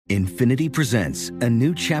Infiniti presents a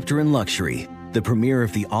new chapter in luxury, the premiere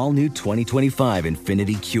of the all-new 2025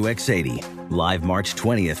 Infiniti QX80, live March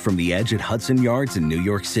 20th from the Edge at Hudson Yards in New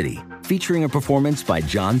York City, featuring a performance by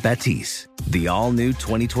Jon Batiste. The all-new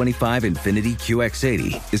 2025 Infiniti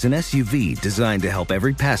QX80 is an SUV designed to help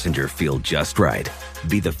every passenger feel just right.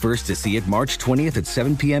 Be the first to see it March 20th at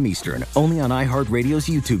 7 p.m. Eastern, only on iHeartRadio's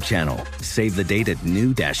YouTube channel. Save the date at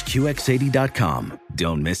new-QX80.com.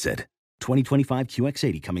 Don't miss it. 2025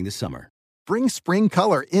 QX80 coming this summer. Bring spring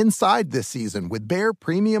color inside this season with Behr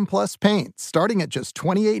Premium Plus paint, starting at just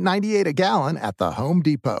 $28.98 a gallon at the Home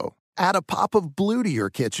Depot. Add a pop of blue to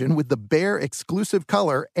your kitchen with the Behr exclusive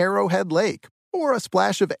color Arrowhead Lake, or a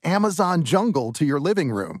splash of Amazon Jungle to your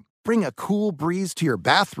living room. Bring a cool breeze to your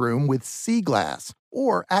bathroom with Sea Glass,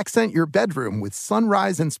 or accent your bedroom with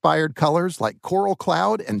sunrise-inspired colors like Coral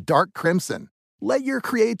Cloud and Dark Crimson. Let your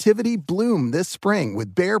creativity bloom this spring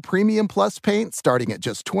with Behr Premium Plus paint starting at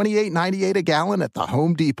just $28.98 a gallon at the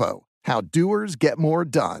Home Depot. How doers get more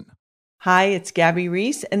done. Hi, it's Gabby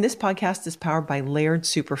Reese, and this podcast is powered by Laird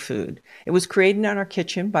Superfood. It was created in our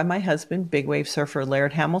kitchen by my husband, big wave surfer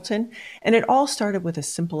Laird Hamilton, and it all started with a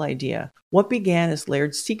simple idea. What began as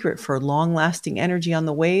Laird's secret for long-lasting energy on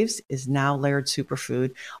the waves is now Laird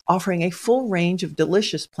Superfood, offering a full range of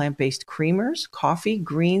delicious plant-based creamers, coffee,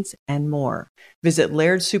 greens, and more. Visit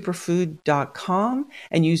lairdsuperfood.com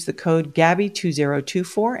and use the code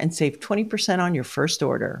GABBY2024 and save 20% on your first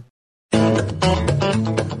order.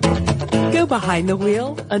 Go behind the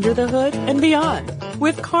wheel, under the hood, and beyond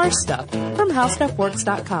with Car Stuff from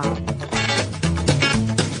HowStuffWorks.com.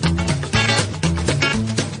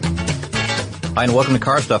 Hi, and welcome to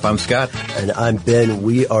Car Stuff. I'm Scott. And I'm Ben.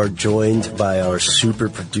 We are joined by our super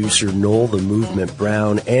producer, Noel the Movement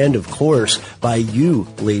Brown, and, of course, by you,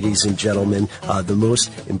 ladies and gentlemen, the most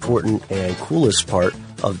important and coolest part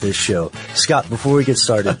of this show. Scott, before we get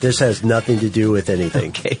started, this has nothing to do with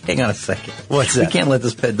anything. Okay, hang on a second. What's that? We can't let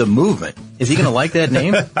this the movement. Is he going to like that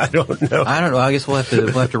name? I don't know. I guess we'll have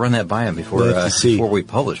to run that by him before we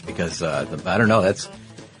publish, because I don't know. It's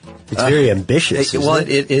very ambitious. Well,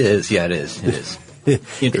 it is. Yeah, it is. It is.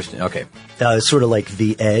 Interesting. Okay. It's sort of like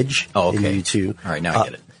The Edge. Oh, okay. In YouTube. All right, now I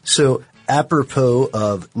get it. So, apropos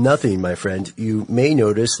of nothing, my friend, you may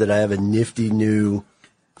notice that I have a nifty new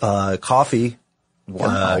coffee.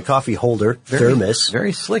 Wow. Coffee holder, thermos.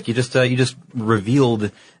 Very slick. You just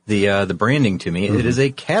revealed the branding to me. Mm-hmm. It is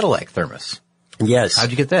a Cadillac thermos. Yes.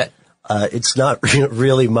 How'd you get that? It's not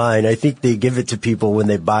really mine. I think they give it to people when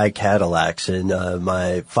they buy Cadillacs, and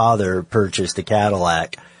my father purchased a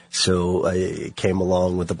Cadillac, so it came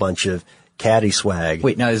along with a bunch of caddy swag.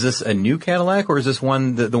 Wait, now is this a new Cadillac, or is this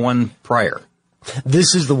one the one prior?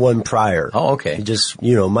 This is the one prior. Oh, okay. Just,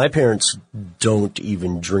 my parents don't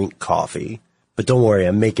even drink coffee. But don't worry,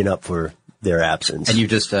 I'm making up for their absence. And you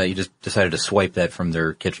just decided to swipe that from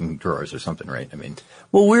their kitchen drawers or something, right? I mean,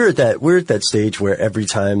 well, we're at that stage where every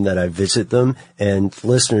time that I visit them, and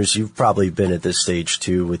listeners, you've probably been at this stage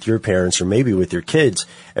too with your parents or maybe with your kids.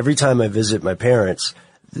 Every time I visit my parents,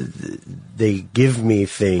 they give me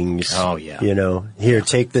things. Oh yeah. Here,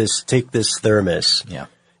 take this thermos. Yeah.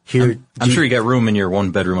 Here, I'm sure you got room in your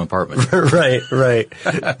one-bedroom apartment. Right.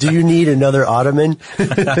 Do you need another ottoman?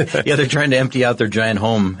 Yeah, they're trying to empty out their giant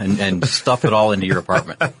home and stuff it all into your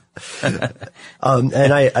apartment.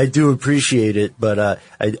 And I do appreciate it, but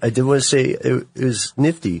I did want to say it was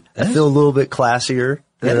nifty. I feel a little bit classier.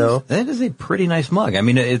 That is a pretty nice mug. I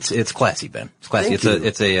mean, it's classy, Ben. It's classy.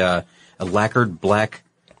 It's a lacquered black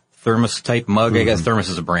thermos type mug. I guess thermos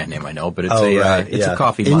is a brand name, I know, but it's a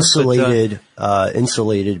coffee mug.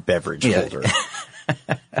 Insulated beverage holder.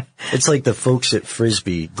 It's like the folks at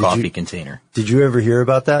Frisbee. Coffee container. Did you ever hear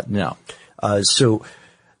about that? No. So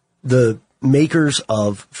the makers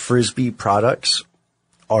of Frisbee products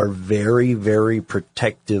are very, very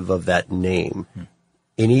protective of that name.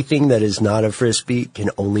 Anything that is not a Frisbee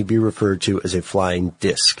can only be referred to as a flying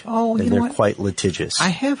disc. Oh, and they're quite litigious. I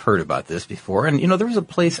have heard about this before, and there was a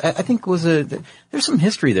place I think there's some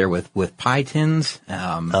history there with pie tins.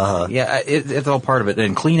 Yeah, it's all part of it,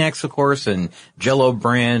 and Kleenex, of course, and Jell-O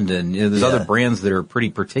brand, and there's other brands that are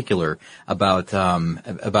pretty particular about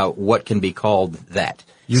what can be called that.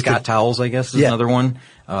 Scott Towels, I guess, is another one.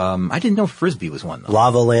 I didn't know Frisbee was one though.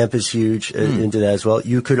 Lava Lamp is huge into that as well.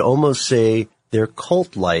 You could almost say they're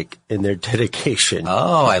cult-like in their dedication.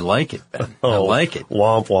 Oh, I like it, Ben. I like it.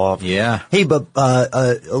 Womp womp. Yeah. Hey, but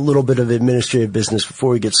a little bit of administrative business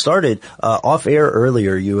before we get started. Off air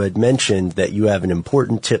earlier, you had mentioned that you have an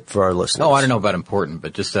important tip for our listeners. Oh, I don't know about important,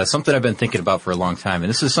 but just something I've been thinking about for a long time. And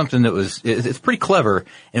this is something that it's pretty clever, and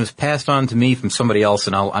it was passed on to me from somebody else,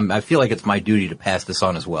 and I feel like it's my duty to pass this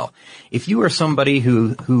on as well. If you are somebody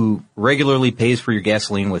who regularly pays for your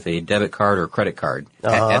gasoline with a debit card or credit card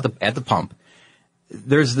at the pump,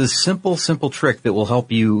 there's this simple trick that will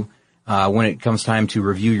help you when it comes time to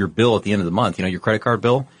review your bill at the end of the month, your credit card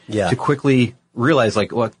bill, to quickly realize,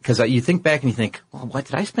 because you think back and you think, well, what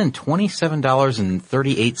did I spend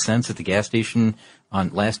 $27.38 at the gas station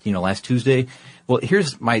on last Tuesday? Well,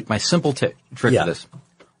 here's my simple trick to this.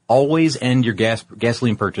 Always end your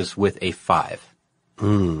gasoline purchase with a 5.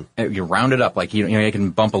 You round it up, you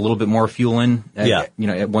can bump a little bit more fuel in,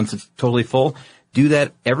 once it's totally full. Do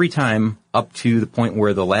that every time up to the point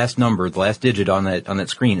where the last digit on that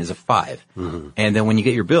screen is a 5. Mm-hmm. And then when you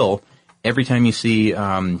get your bill, every time you see,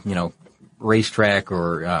 Racetrack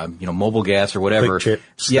or, Mobile Gas or whatever. Quick Trip,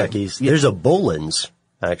 Stuckey's. There's a Boland's,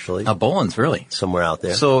 actually. A Boland's, really? Somewhere out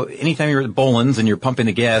there. So anytime you're at Boland's and you're pumping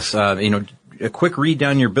the gas, a quick read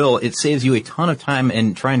down your bill, it saves you a ton of time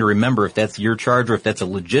in trying to remember if that's your charge or if that's a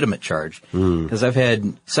legitimate charge. Because I've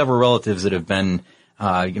had several relatives that have been,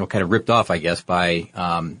 kind of ripped off, I guess, by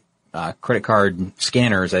credit card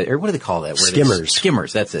scanners, or what do they call that?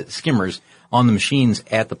 Skimmers, that's it. Skimmers on the machines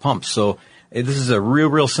at the pump. So this is a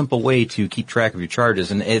real simple way to keep track of your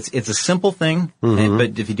charges. And it's a simple thing,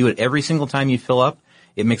 but if you do it every single time you fill up,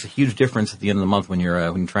 it makes a huge difference at the end of the month when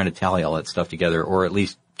you're trying to tally all that stuff together, or at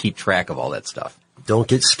least keep track of all that stuff. Don't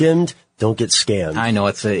get skimmed. Don't get scammed. I know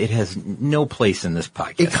it has no place in this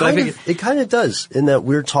podcast. It kind of does, in that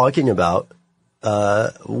we're talking about,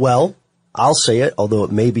 I'll say it, although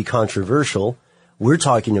it may be controversial. We're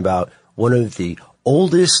talking about one of the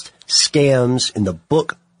oldest scams in the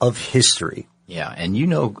book of history. Yeah, and you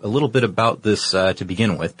know a little bit about this to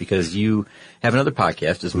begin with, because you have another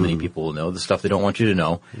podcast, as many people will know, the stuff they don't want you to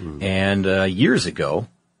know. And years ago,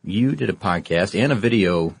 you did a podcast and a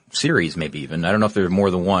video series, maybe even. I don't know if there are more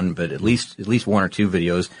than one, but at least one or two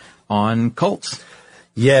videos on cults.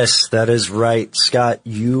 Yes, that is right. Scott,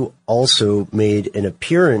 you also made an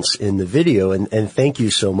appearance in the video, and thank you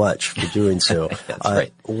so much for doing so. That's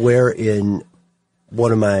right. Wherein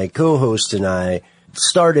one of my co-hosts and I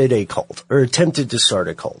started a cult, or attempted to start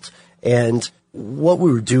a cult. And what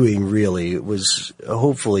we were doing really was,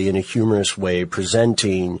 hopefully in a humorous way,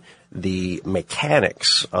 presenting the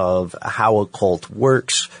mechanics of how a cult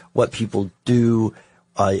works, what people do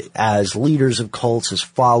as leaders of cults, as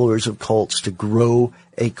followers of cults, to grow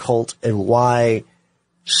a cult, and why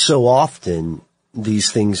so often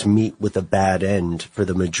these things meet with a bad end for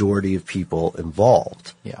the majority of people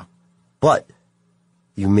involved. Yeah. But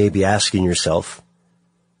you may be asking yourself,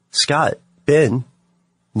 Scott, Ben,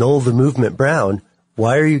 Noel the Movement Brown,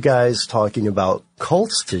 why are you guys talking about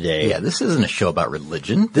cults today? Yeah, this isn't a show about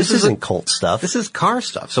religion. This isn't cult stuff. This is car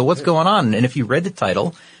stuff. So what's going on? And if you read the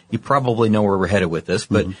title, you probably know where we're headed with this,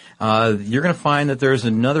 but you're going to find that there's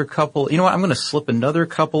another couple. You know what? I'm going to slip another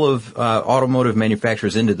couple of automotive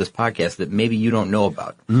manufacturers into this podcast that maybe you don't know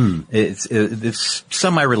about. It's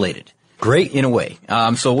semi-related. Great. In a way.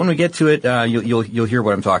 So when we get to it, you'll hear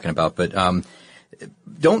what I'm talking about, but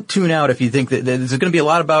don't tune out if you think that there's going to be a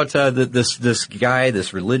lot about this guy,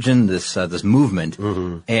 this religion, this movement,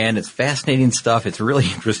 and it's fascinating stuff. It's really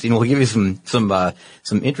interesting. We'll give you some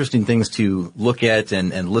interesting things to look at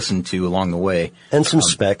and listen to along the way, and some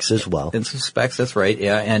specs as well. And some specs, that's right.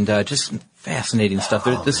 Yeah, and just some fascinating stuff.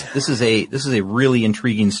 This is a really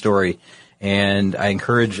intriguing story, and I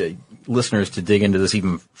encourage listeners to dig into this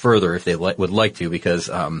even further if they would like to,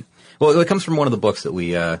 because well, it comes from one of the books that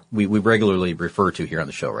we regularly refer to here on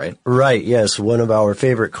the show, right? Right, yes. One of our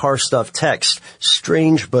favorite car stuff texts,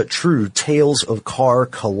 Strange But True, Tales of Car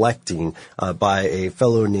Collecting, by a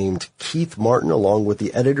fellow named Keith Martin, along with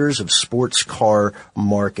the editors of Sports Car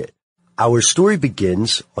Market. Our story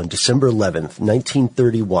begins on December 11th,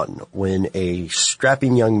 1931, when a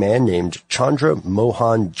strapping young man named Chandra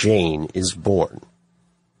Mohan Jain is born.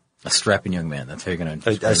 A strapping young man. That's how you're going to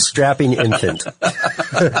describe a strapping infant.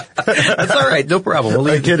 That's all right. No problem.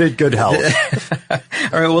 I get it. Good health. All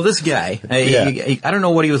right. Well, this guy, I don't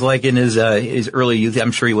know what he was like in his early youth.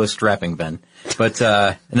 I'm sure he was strapping, Ben. But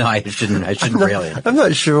no, I shouldn't rail him. I'm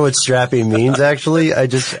not sure what strapping means, actually.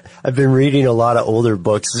 I've been reading a lot of older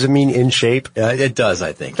books. Does it mean in shape? It does,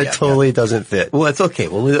 I think. It totally doesn't fit. Well, it's okay.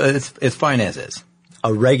 Well, it's fine as is.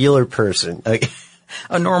 A regular person.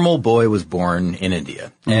 A normal boy was born in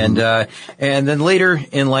India. And then later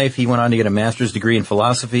in life, he went on to get a master's degree in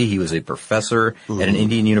philosophy. He was a professor at an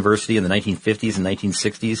Indian university in the 1950s and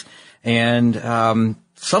 1960s. And,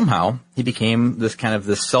 somehow he became this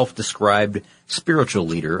self-described spiritual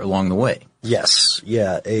leader along the way. Yes.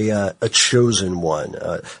 Yeah. A chosen one.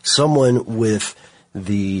 Someone with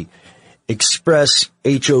the express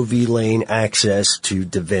HOV lane access to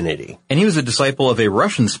divinity. And he was a disciple of a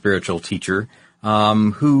Russian spiritual teacher,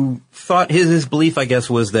 who thought his belief, I guess,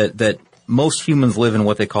 was that most humans live in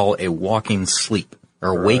what they call a walking sleep, or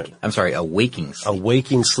a waking sleep. A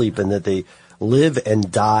waking sleep, and that they live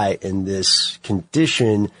and die in this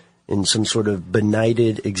condition in some sort of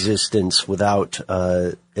benighted existence without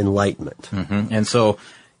enlightenment. Mm-hmm. And so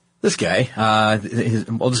this guy,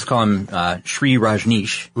 we'll just call him Sri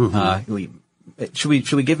Rajneesh.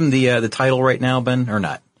 Should we give him the title right now, Ben, or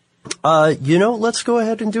not? Let's go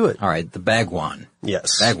ahead and do it. All right, the Bhagwan.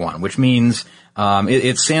 Yes. Bhagwan, which means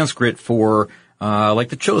it's Sanskrit for like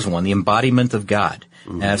the chosen one, the embodiment of God.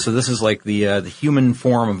 So this is like the human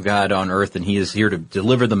form of God on earth, and he is here to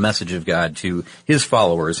deliver the message of God to his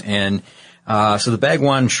followers. And so the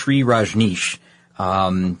Bhagwan Sri Rajneesh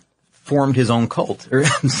formed his own cult, or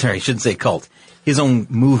I'm sorry, I shouldn't say cult, his own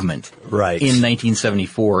movement, right, in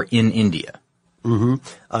 1974 in India.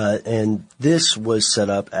 And this was set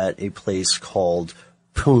up at a place called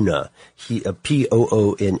Poona,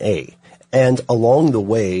 Poona. And along the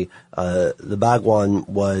way, the Bhagwan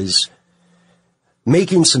was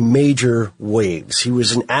making some major waves. He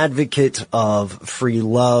was an advocate of free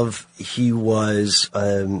love. He was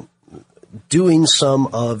doing some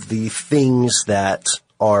of the things that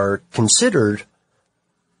are considered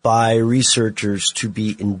by researchers to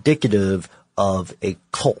be indicative of a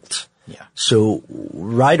cult. Yeah. So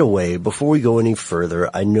right away, before we go any further,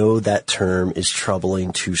 I know that term is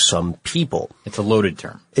troubling to some people. It's a loaded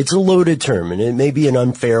term. It's a loaded term, and it may be an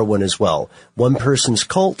unfair one as well. One person's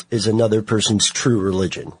cult is another person's true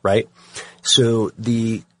religion, right? So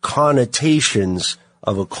the connotations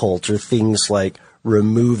of a cult are things like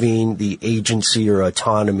removing the agency or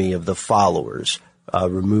autonomy of the followers,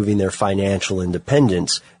 removing their financial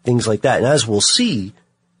independence, things like that. And as we'll see,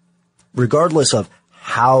 regardless of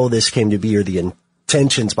how this came to be or the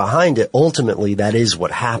intentions behind it, ultimately that is what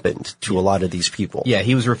happened to a lot of these people. Yeah,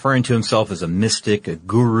 he was referring to himself as a mystic, a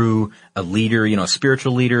guru, a leader, a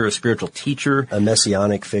spiritual leader, a spiritual teacher. A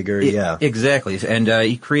messianic figure, yeah. Exactly. And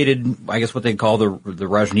he created, I guess, what they call the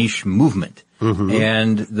Rajneesh movement.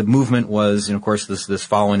 And the movement was, of course, this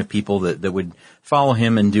following of people that would follow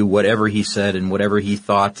him and do whatever he said and whatever he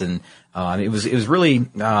thought. And it was really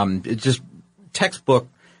just textbook,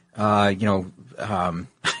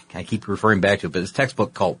 I keep referring back to it, but it's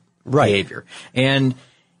textbook cult behavior. And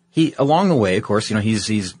he, along the way, of course,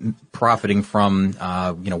 he's profiting from,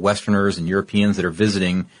 Westerners and Europeans that are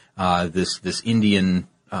visiting, this Indian,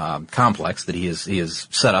 complex that he has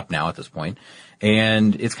set up now at this point.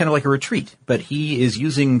 And it's kind of like a retreat, but he is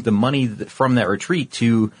using the money from that retreat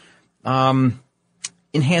to,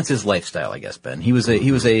 enhance his lifestyle, I guess, Ben. He was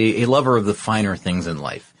a lover of the finer things in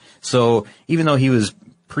life. So even though he was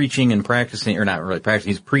preaching and practicing, or not really practicing,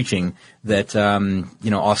 he's preaching that,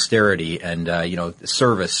 austerity and,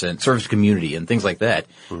 service and service community and things like that,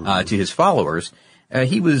 to his followers.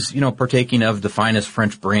 He was, partaking of the finest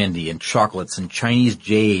French brandy and chocolates and Chinese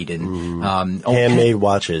jade and, handmade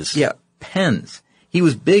watches. Yeah, pens. He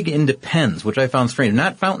was big into pens, which I found strange.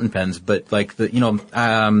 Not fountain pens, but like the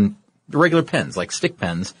regular pens, like stick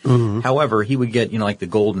pens. However, he would get, like the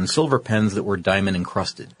gold and silver pens that were diamond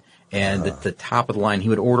encrusted. And at the top of the line, he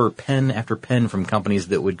would order pen after pen from companies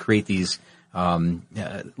that would create these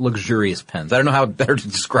luxurious pens. I don't know how better to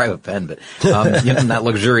describe a pen, but not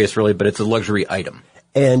luxurious really, but it's a luxury item.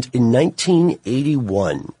 And in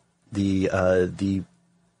 1981, the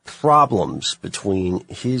problems between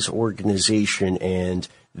his organization and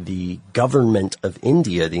the government of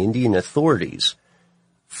India, the Indian authorities,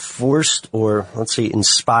 forced, or let's say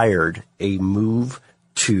inspired, a move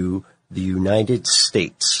to the United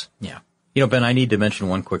States. Yeah. Ben, I need to mention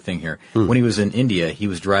one quick thing here. When he was in India, he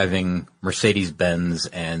was driving Mercedes-Benz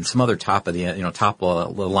and some other top of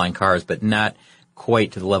the line cars, but not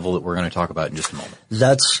quite to the level that we're going to talk about in just a moment.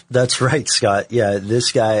 That's right, Scott. Yeah,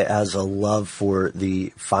 this guy has a love for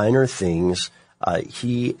the finer things.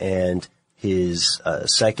 He and his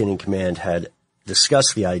second in command had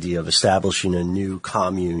discussed the idea of establishing a new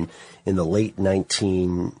commune in the later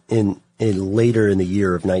in the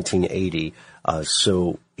year of 1980.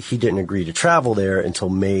 So he didn't agree to travel there until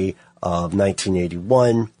May of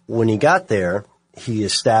 1981. When he got there, he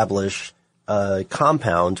established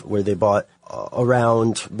compound where they bought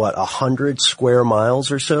around, 100 square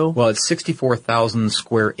miles or so? Well, it's 64,000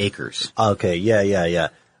 square acres. Okay, yeah.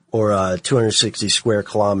 Or 260 square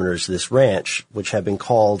kilometers, this ranch, which had been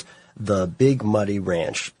called the Big Muddy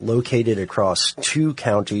Ranch, located across 2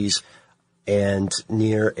 counties and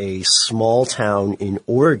near a small town in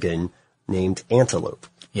Oregon named Antelope.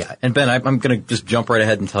 Yeah, and Ben, I'm going to just jump right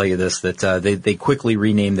ahead and tell you this, that they quickly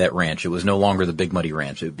renamed that ranch. It was no longer the Big Muddy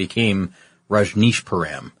Ranch. It became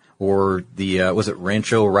Rajneeshpuram, or the was it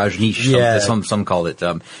Rancho Rajneesh? Yeah. Some called it.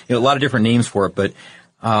 A lot of different names for it, but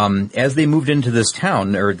as they moved into this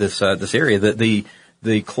town, or this area,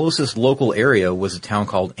 the closest local area was a town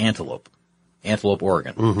called Antelope,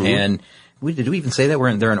 Oregon. Mm-hmm. And did we even say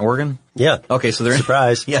that they're in Oregon? Yeah. Okay, so they're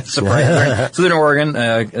surprise. Yeah, surprise. So they're in Oregon,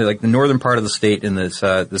 like the northern part of the state, in this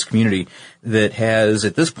community that has,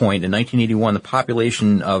 at this point in 1981, the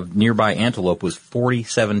population of nearby Antelope was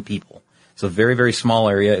 47 people. It's a very, very small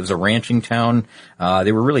area. It was a ranching town.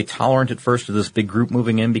 They were really tolerant at first of this big group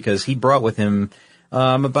moving in because he brought with him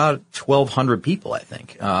about 1,200 people, I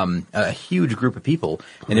think. A huge group of people,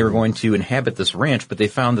 and they were going to inhabit this ranch, but they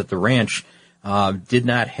found that the ranch did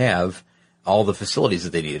not have all the facilities that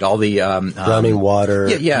they needed, all the running water,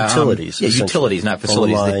 utilities. Utilities, not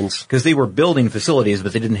facilities. Because they were building facilities,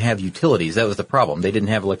 but they didn't have utilities. That was the problem. They didn't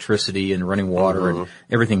have electricity and running water and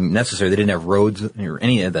everything necessary. They didn't have roads or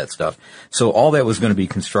any of that stuff. So all that was going to be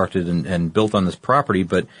constructed and built on this property.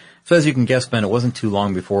 But so as you can guess, Ben, it wasn't too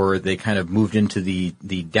long before they kind of moved into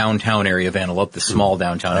the downtown area of Antelope, the small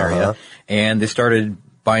downtown area, and they started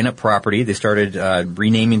buying up property. They started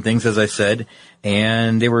renaming things, as I said,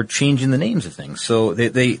 and they were changing the names of things. So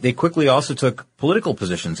they quickly also took political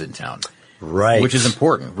positions in town. Right. Which is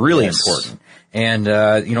important, really important. And,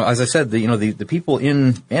 as I said, the people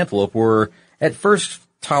in Antelope were at first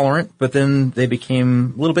tolerant, but then they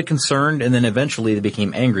became a little bit concerned, and then eventually they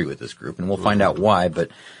became angry with this group, and we'll find out why. But,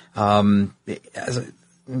 as I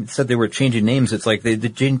said, they were changing names. It's like they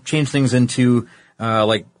changed things into,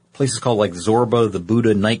 places called like Zorba, the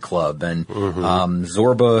Buddha nightclub, and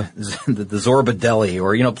Zorba, the Zorba Deli,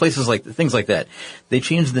 or places like things like that. They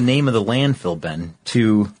changed the name of the landfill, Ben,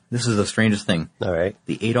 to, this is the strangest thing. All right.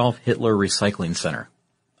 The Adolf Hitler Recycling Center.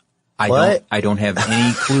 What? I don't have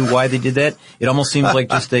any clue why they did that. It almost seems like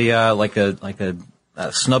just a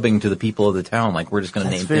snubbing to the people of the town. Like, we're just going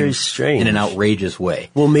to name very things strange. in an outrageous way.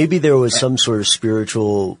 Well, maybe there was some sort of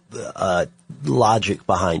spiritual logic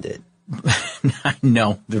behind it.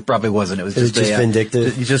 No, there probably wasn't. It was just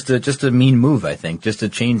vindictive. Just a mean move, I think, just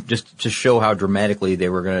to show how dramatically they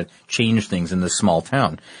were going to change things in this small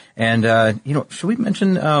town. And should we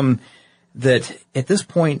mention that at this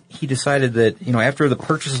point he decided that after the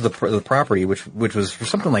purchase of the property, which was for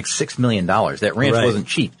something like $6 million, that ranch wasn't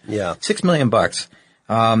cheap. Yeah, $6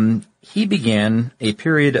 million. He began a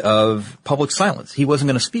period of public silence. He wasn't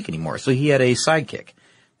going to speak anymore, so he had a sidekick.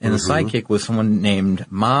 And the sidekick was someone named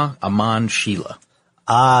Ma Aman Sheila.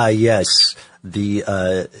 Ah, yes.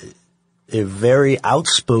 A very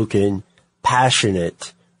outspoken,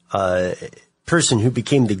 passionate person who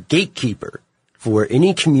became the gatekeeper for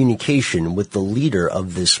any communication with the leader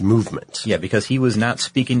of this movement. Yeah, because he was not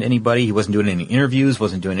speaking to anybody. He wasn't doing any interviews,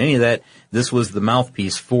 wasn't doing any of that. This was the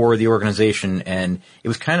mouthpiece for the organization, and it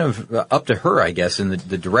was kind of up to her, I guess, in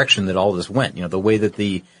the direction that all this went. The way that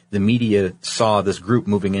the media saw this group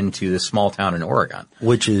moving into this small town in Oregon.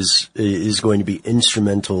 Which is going to be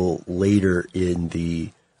instrumental later in the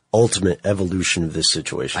ultimate evolution of this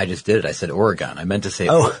situation. I just did it. I said Oregon. I meant to say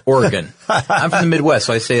Oregon. I'm from the Midwest,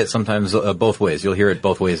 so I say it sometimes both ways. You'll hear it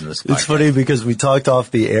both ways in this podcast. It's funny because we talked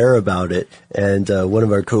off the air about it, and one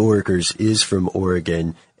of our coworkers is from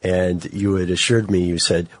Oregon, and you had assured me, you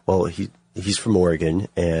said, well, he's from Oregon,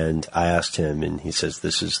 and I asked him, and he says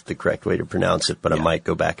this is the correct way to pronounce it, but I might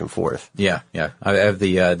go back and forth. Yeah. I have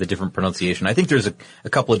the different pronunciation. I think there's a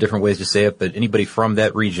couple of different ways to say it, but anybody from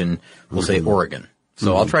that region will say Oregon.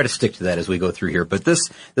 So I'll try to stick to that as we go through here. But this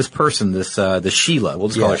person, this Sheila, we'll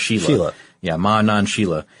just call her Sheila. Yeah, Ma Aman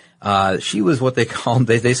Sheila. She was what they called,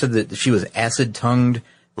 they said that she was acid-tongued,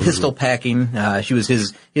 pistol packing. She was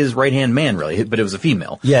his right-hand man, really, but it was a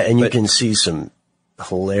female. Yeah, and you can see some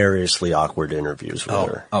hilariously awkward interviews with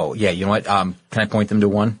her. Oh, yeah. You know what? Can I point them to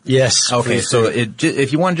one? Yes. Okay. So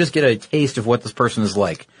if you want to just get a taste of what this person is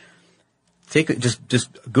like, just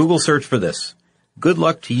Google search for this. Good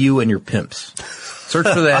luck to you and your pimps. Search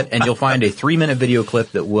for that, and you'll find a 3-minute video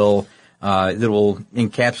clip that will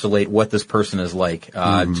encapsulate what this person is like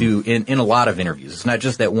in a lot of interviews. It's not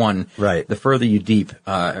just that one. Right. The further you dig,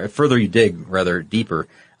 deeper,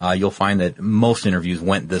 you'll find that most interviews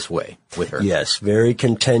went this way with her. Yes, very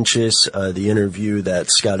contentious. The interview that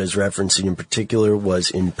Scott is referencing in particular was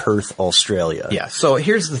in Perth, Australia. Yeah. So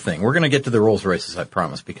here's the thing. We're going to get to the Rolls Royces, I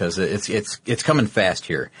promise, because it's coming fast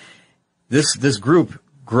here. This group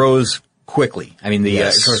grows quickly. I mean,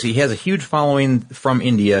 of course, he has a huge following from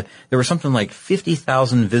India. There were something like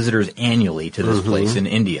 50,000 visitors annually to this place in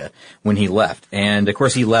India when he left. And of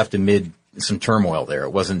course, he left amid some turmoil there.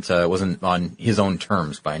 It wasn't on his own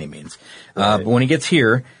terms by any means. Right. But when he gets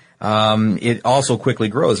here, it also quickly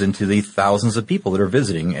grows into the thousands of people that are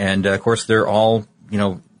visiting. And of course, they're all,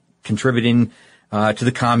 contributing, to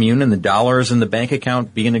the commune, and the dollars in the bank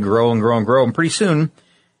account begin to grow and grow and grow. And pretty soon,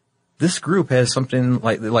 this group has something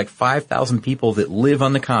like 5,000 people that live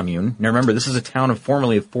on the commune. Now remember, this is a town of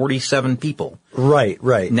formerly of 47 people.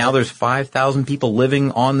 Right. Now there's 5,000 people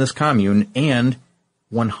living on this commune and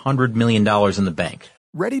 $100 million in the bank.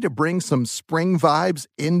 Ready to bring some spring vibes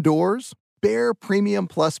indoors? Behr Premium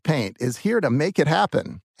Plus paint is here to make it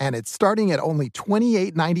happen. And it's starting at only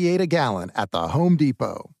 $28.98 a gallon at the Home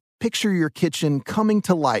Depot. Picture your kitchen coming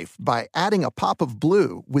to life by adding a pop of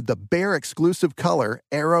blue with the Behr exclusive color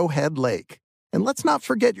Arrowhead Lake. And let's not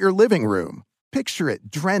forget your living room. Picture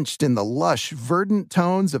it drenched in the lush, verdant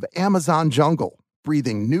tones of Amazon jungle,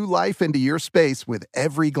 breathing new life into your space with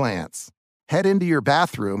every glance. Head into your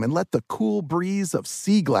bathroom and let the cool breeze of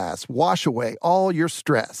sea glass wash away all your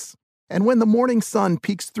stress. And when the morning sun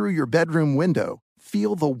peeks through your bedroom window,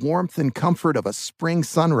 feel the warmth and comfort of a spring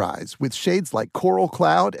sunrise with shades like coral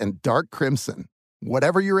cloud and dark crimson.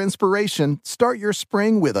 Whatever your inspiration, start your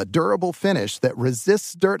spring with a durable finish that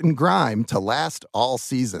resists dirt and grime to last all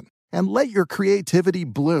season. And let your creativity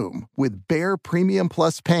bloom with Behr Premium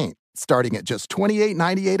Plus paint, starting at just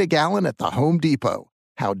 $28.98 a gallon at the Home Depot.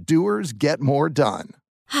 How doers get more done.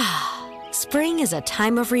 Spring is a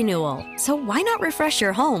time of renewal, so why not refresh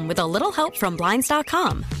your home with a little help from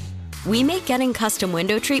Blinds.com? We make getting custom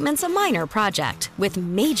window treatments a minor project with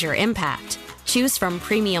major impact. Choose from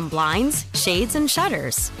premium blinds, shades, and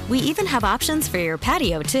shutters. We even have options for your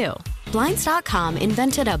patio, too. Blinds.com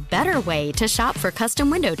invented a better way to shop for custom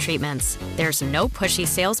window treatments. There's no pushy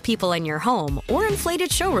salespeople in your home or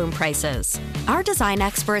inflated showroom prices. Our design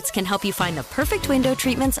experts can help you find the perfect window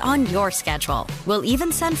treatments on your schedule. We'll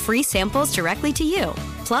even send free samples directly to you.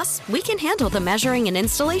 Plus, we can handle the measuring and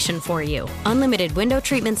installation for you. Unlimited window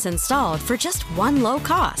treatments installed for just one low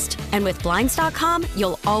cost. And with Blinds.com,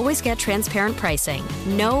 you'll always get transparent pricing.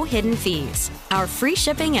 No hidden fees. Our free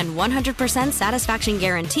shipping and 100% satisfaction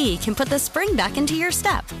guarantee can put the spring back into your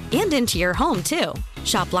step and into your home, too.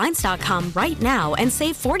 Shop Blinds.com right now and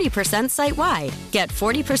save 40% site-wide. Get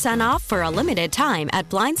 40% off for a limited time at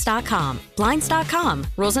Blinds.com. Blinds.com.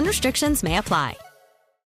 Rules and restrictions may apply.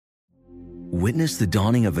 Witness the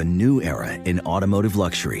dawning of a new era in automotive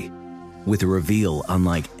luxury with a reveal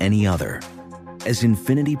unlike any other as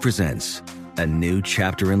Infiniti presents a new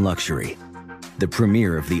chapter in luxury, the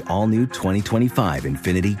premiere of the all-new 2025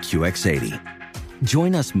 Infiniti QX80.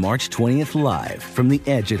 Join us March 20th live from the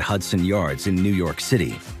Edge at Hudson Yards in New York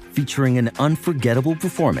City, featuring an unforgettable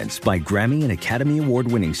performance by Grammy and Academy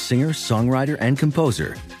Award-winning singer, songwriter, and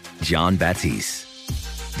composer, Jon Batiste.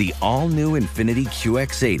 The all-new Infiniti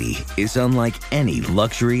QX80 is unlike any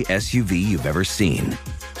luxury SUV you've ever seen.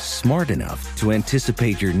 Smart enough to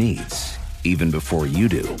anticipate your needs, even before you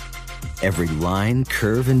do. Every line,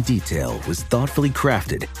 curve, and detail was thoughtfully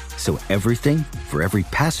crafted, so everything for every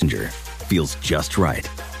passenger feels just right.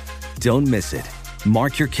 Don't miss it.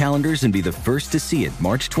 Mark your calendars and be the first to see it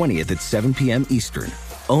March 20th at 7 p.m. Eastern,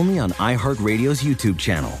 only on iHeartRadio's YouTube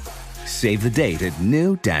channel. Save the date at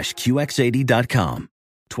new-QX80.com.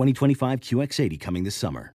 2025 QX80 coming this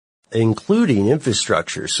summer. Including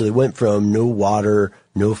infrastructure. So they went from no water,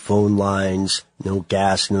 no phone lines, no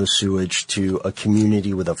gas, no sewage, to a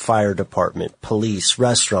community with a fire department, police,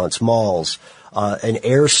 restaurants, malls, an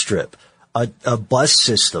airstrip, a bus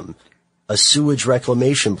system, a sewage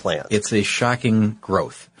reclamation plant. It's a shocking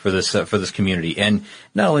growth for this community. And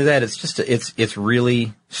not only that, it's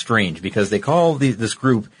really strange because they call this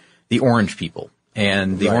group the Orange People.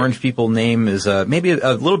 And the Orange People name is maybe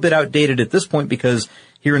a little bit outdated at this point because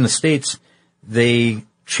here in the States they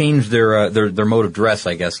changed their mode of dress,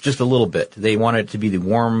 I guess, just a little bit. They want it to be the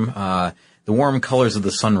warm colors of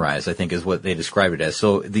the sunrise, I think is what they described it as.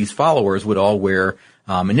 So these followers would all wear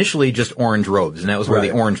initially just orange robes, and that was where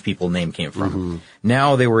the Orange People name came from. Mm-hmm.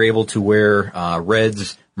 Now they were able to wear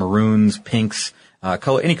reds, maroons, pinks,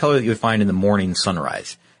 any color that you would find in the morning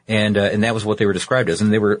sunrise. And that was what they were described as.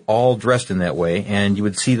 And they were all dressed in that way. And you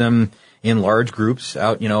would see them in large groups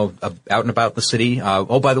out and about the city.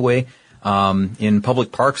 Oh, by the way, In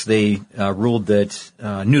public parks, they ruled that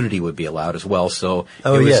nudity would be allowed as well. So it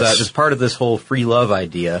was part of this whole free love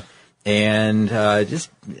idea. And just,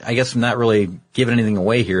 I guess, I'm not really giving anything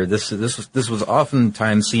away here. This was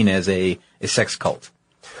oftentimes seen as a sex cult,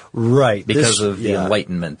 right? Because of the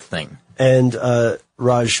Enlightenment thing. And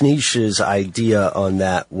Rajneesh's idea on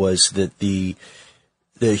that was that the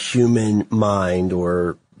human mind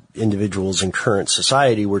or individuals in current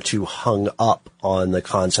society were too hung up on the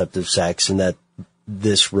concept of sex, and that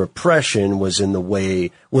this repression was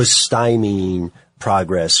stymieing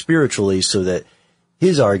progress spiritually, so that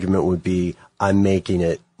his argument would be, I'm making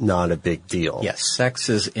it not a big deal. Yes, sex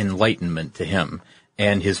is enlightenment to him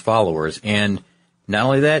and his followers, and not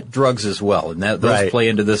only that, drugs as well, and those play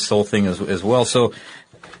into this whole thing as well. So,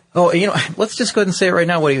 let's just go ahead and say it right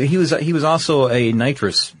now. He was also a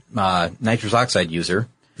nitrous oxide user.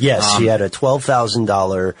 Yes, he had a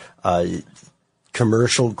 $12,000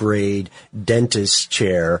 commercial grade dentist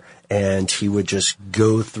chair, and he would just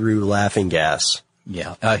go through laughing gas.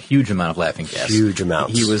 Yeah, a huge amount of laughing gas. Huge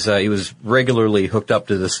amounts. He was regularly hooked up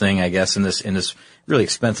to this thing, I guess, in this really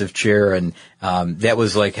expensive chair, and that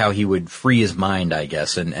was like how he would free his mind, I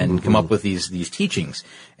guess, and come up with these teachings.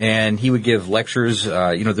 And he would give lectures.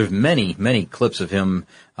 There's many clips of him,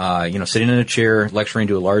 sitting in a chair lecturing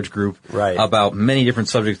to a large group about many different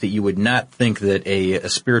subjects that you would not think that a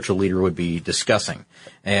spiritual leader would be discussing.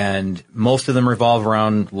 And most of them revolve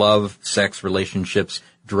around love, sex, relationships,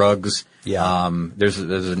 drugs. Yeah. There's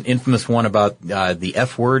an infamous one about the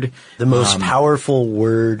F word. The most powerful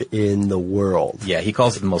word in the world. Yeah, he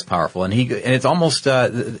calls it the most powerful. And it's almost,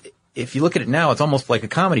 if you look at it now, it's almost like a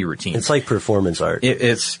comedy routine. It's like performance art.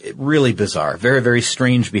 It's really bizarre. Very, very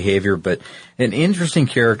strange behavior, but an interesting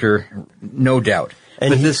character, no doubt.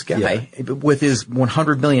 But this guy, with his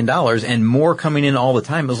 $100 million and more coming in all the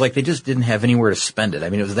time, it was like they just didn't have anywhere to spend it. I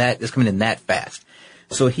mean, it's coming in that fast.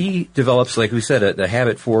 So he develops, like we said, a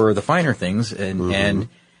habit for the finer things, and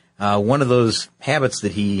one of those habits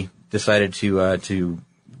that he decided to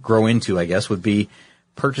grow into, I guess, would be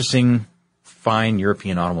purchasing fine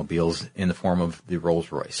European automobiles in the form of the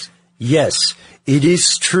Rolls-Royce. Yes, it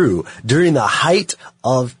is true. During the height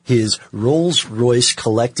of his Rolls-Royce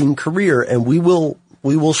collecting career, and we will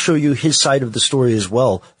show you his side of the story as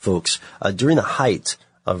well, folks. During the height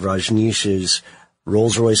of Rajneesh's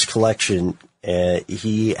Rolls-Royce collection,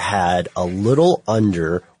 he had a little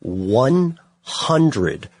under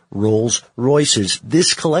 100 Rolls-Royces.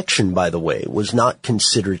 This collection, by the way, was not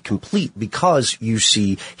considered complete because, you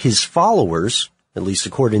see, his followers, at least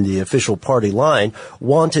according to the official party line,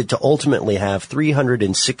 wanted to ultimately have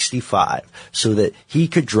 365 so that he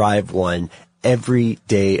could drive one every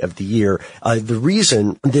day of the year. The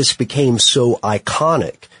reason this became so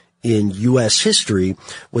iconic in U.S. history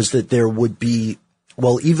was that there would be,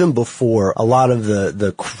 well, even before a lot of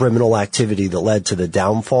the criminal activity that led to the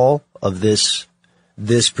downfall of this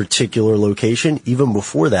particular location, even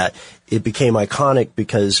before that, it became iconic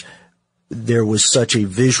because there was such a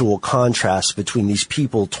visual contrast between these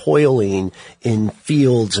people toiling in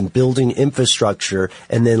fields and building infrastructure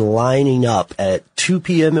and then lining up at 2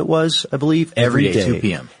 p.m. it was, I believe, every day. 2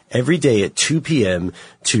 p.m. Every day at 2 p.m.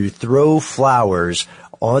 to throw flowers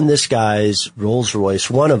on this guy's Rolls-Royce,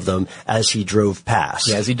 one of them, as he drove past.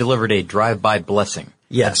 Yeah, as he delivered a drive-by blessing.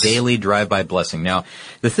 Yes. A daily drive-by blessing. Now,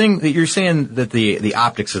 the thing that you're saying that the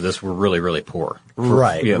optics of this were really, really poor.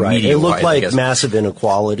 Right. It looked like massive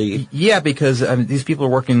inequality. Yeah, because these people are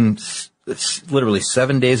working literally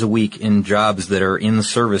 7 days a week in jobs that are in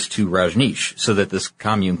service to Rajneesh so that this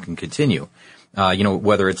commune can continue.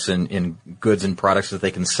 Whether it's in goods and products that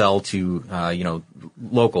they can sell to,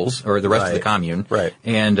 locals or the rest of the commune. Right.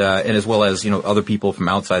 And as well as, other people from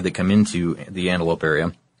outside that come into the Antelope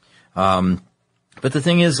area. But the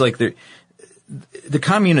thing is, like, the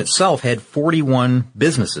commune itself had 41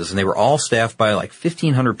 businesses, and they were all staffed by like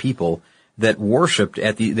 1,500 people that worshipped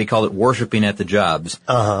they called it worshiping at the jobs.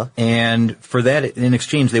 Uh-huh. And for that, in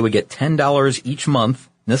exchange, they would get $10 each month.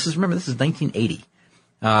 And this is 1980.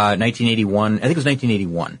 1981, I think it was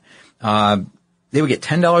 1981. They would get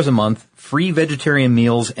 $10 a month, free vegetarian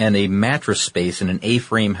meals, and a mattress space in an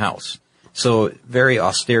A-frame house. So very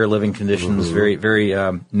austere living conditions, very, very,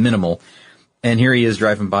 minimal. And here he is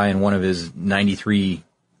driving by in one of his 93,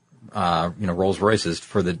 Rolls Royces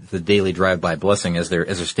for the daily drive-by blessing as they're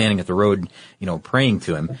standing at the road, praying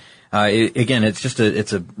to him. Again,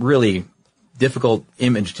 it's a really difficult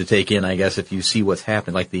image to take in, I guess, if you see what's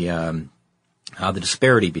happened, like the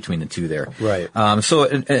disparity between the two there. Right. So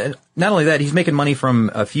not only that, he's making money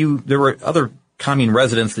from there were other commune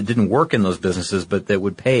residents that didn't work in those businesses, but that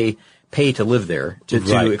would pay pay to live there,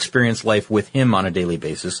 to experience life with him on a daily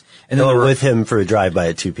basis. And then with him for a drive-by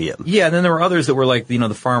at 2 p.m. Yeah, and then there were others that were like, the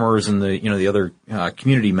farmers and the other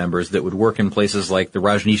community members that would work in places like the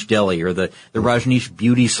Rajneesh Deli or the Rajneesh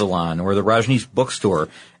Beauty Salon or the Rajneesh Bookstore.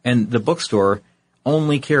 And the bookstore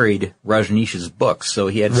only carried Rajneesh's books. So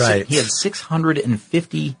he had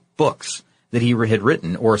 650 books that he had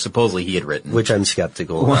written, or supposedly he had written. Which I'm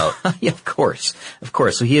skeptical about. Yeah, of course.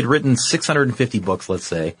 So he had written 650 books, let's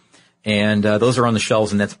say. And those are on the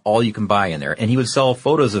shelves, and that's all you can buy in there. And he would sell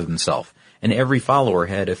photos of himself, and every follower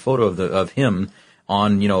had a photo of him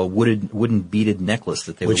on a wooden beaded necklace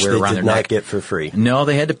that they would wear around their neck. Which they did not get for free. No,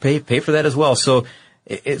 they had to pay for that as well. So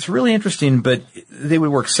it's really interesting. But they would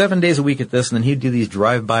work 7 days a week at this, and then he'd do these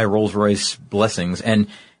drive-by Rolls-Royce blessings. And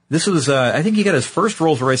this was, I think he got his first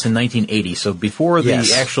Rolls-Royce in 1980. So before the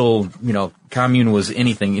actual, commune was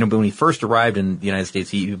anything. But when he first arrived in the United States,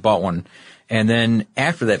 he bought one. And then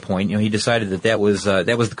after that point, he decided that was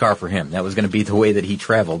the car for him. That was going to be the way that he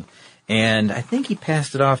traveled. And I think he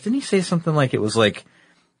passed it off. Didn't he say something like it was like,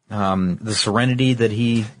 the serenity that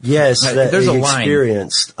he... Yes, there's a line.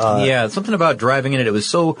 Experienced. Something about driving in it. It was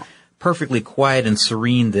so perfectly quiet and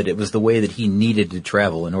serene that it was the way that he needed to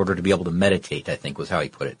travel in order to be able to meditate, I think was how he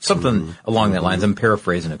put it. Something along that lines. I'm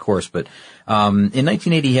paraphrasing, of course. But, in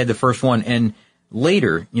 1980, he had the first one. And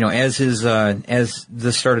later, as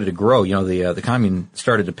this started to grow, the commune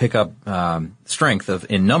started to pick up, strength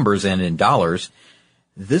in numbers and in dollars.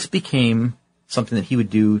 This became something that he would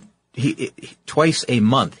do. Twice a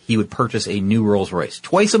month, he would purchase a new Rolls Royce.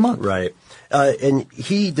 Twice a month. Right. And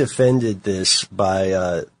he defended this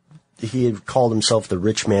by, he had called himself the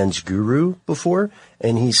rich man's guru before.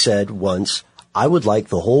 And he said once, I would like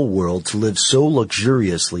the whole world to live so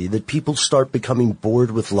luxuriously that people start becoming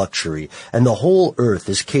bored with luxury, and the whole earth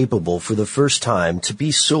is capable for the first time to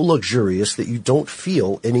be so luxurious that you don't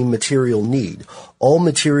feel any material need. All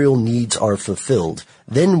material needs are fulfilled.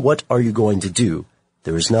 Then what are you going to do?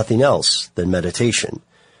 There is nothing else than meditation.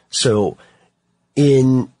 So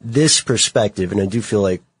in this perspective, and I do feel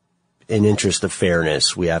like in interest of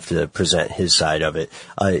fairness, we have to present his side of it.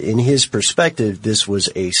 In his perspective, this was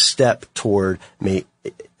a step toward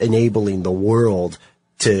enabling the world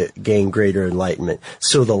to gain greater enlightenment.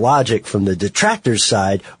 So the logic from the detractor's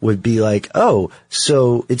side would be like, oh,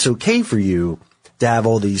 so it's okay for you to have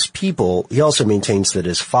all these people. He also maintains that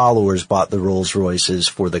his followers bought the Rolls Royces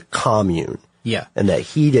for the commune. Yeah. And that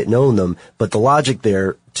he didn't own them. But the logic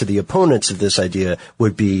there to the opponents of this idea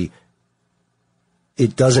would be,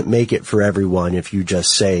 it doesn't make it for everyone if you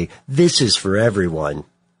just say, this is for everyone.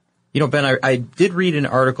 Ben, I did read an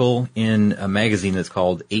article in a magazine that's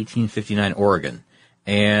called 1859 Oregon.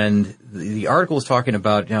 And the article was talking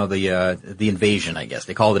about, the invasion, I guess.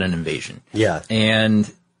 They called it an invasion. Yeah.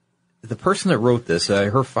 And the person that wrote this,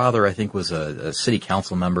 her father, I think, was a city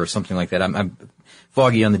council member or something like that. I'm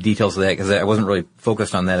foggy on the details of that because I wasn't really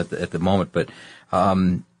focused on that at the moment. But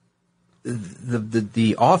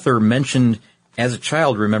the author mentioned, as a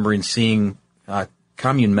child, remembering seeing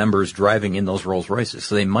commune members driving in those Rolls Royces.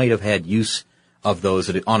 So they might have had use of those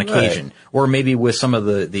on occasion, right. Or maybe with some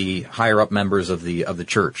of the higher up members of the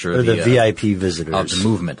church or the VIP visitors of the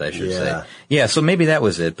movement, I should say. Yeah, so maybe that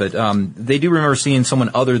was it. But they do remember seeing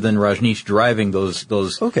someone other than Rajneesh driving those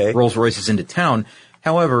Rolls Royces into town.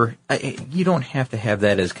 However, you don't have to have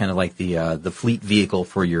that as kind of like the fleet vehicle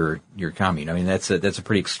for your commune. I mean, that's a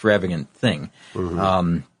pretty extravagant thing.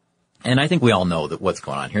 Mm-hmm. And I think we all know that what's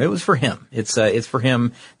going on here. It was for him. It's for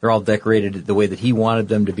him. They're all decorated the way that he wanted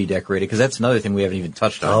them to be decorated. Because that's another thing we haven't even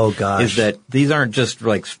touched on. Oh gosh. Is that these aren't just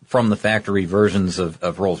like from the factory versions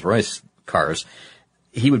of Rolls-Royce cars.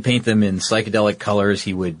 He would paint them in psychedelic colors.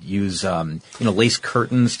 He would use, lace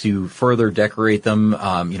curtains to further decorate them.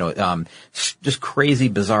 Just crazy,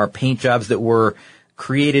 bizarre paint jobs that were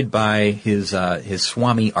created by his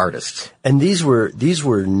Swami artists. And these were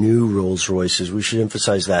new Rolls Royces. We should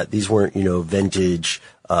emphasize that. These weren't, vintage,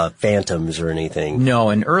 Phantoms or anything. No,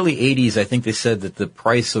 in early 80s, I think they said that the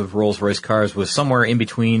price of Rolls-Royce cars was somewhere in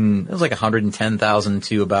between, it was like $110,000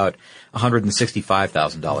 to about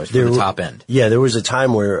 $165,000 for the top end. Yeah, there was a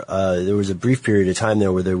time where, there was a brief period of time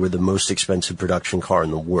there where they were the most expensive production car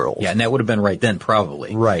in the world. Yeah, and that would have been right then,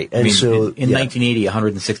 probably. Right. And in 1980,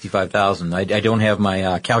 $165,000. I don't have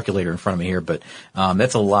my calculator in front of me here, but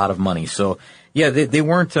that's a lot of money. So, yeah, they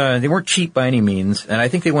weren't cheap by any means, and I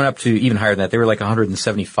think they went up to even higher than that. They were like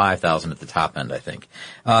 $175,000 at the top end, I think.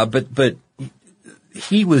 But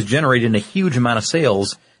he was generating a huge amount of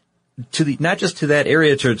sales not just to that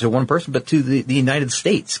area, to one person, but to the United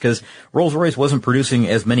States, because Rolls-Royce wasn't producing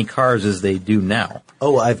as many cars as they do now.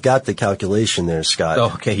 Oh, I've got the calculation there, Scott.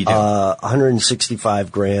 Oh, okay, you do.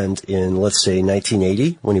 $165,000 in, let's say,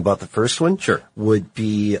 1980, when he bought the first one. Sure. Would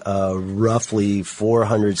be, roughly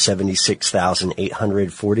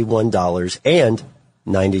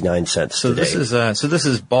 $476,841.99 So today. this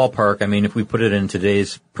is ballpark. I mean, if we put it in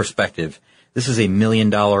today's perspective, this is $1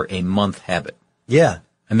 million a month habit. Yeah.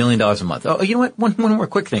 $1 million a month. Oh, you know what? One more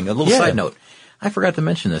quick thing, a little side note. I forgot to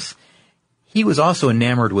mention this. He was also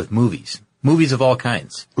enamored with movies of all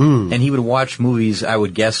kinds. And he would watch movies, I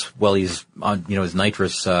would guess, while he's on, his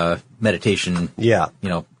nitrous, meditation,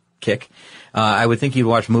 kick. I would think he'd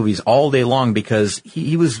watch movies all day long because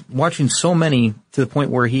he was watching so many to the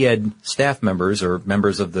point where he had staff members or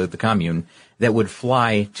members of the commune that would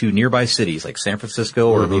fly to nearby cities like San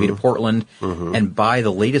Francisco or maybe to Portland and buy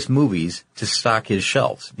the latest movies to stock his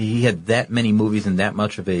shelves. He had that many movies and that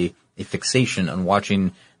much of a fixation on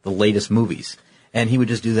watching the latest movies. And he would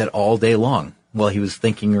just do that all day long while he was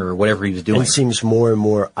thinking or whatever he was doing. And it seems more and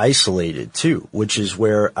more isolated, too, which is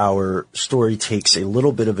where our story takes a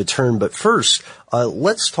little bit of a turn. But first,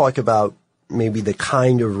 let's talk about maybe the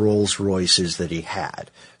kind of Rolls Royces that he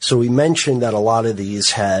had. So we mentioned that a lot of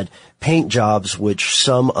these had paint jobs, which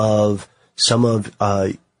some of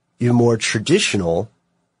your more traditional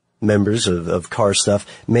members of car stuff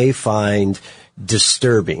may find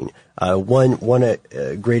disturbing. One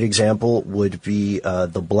great example would be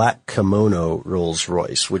the black kimono Rolls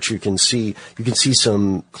Royce, which you can see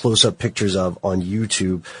some close-up pictures of on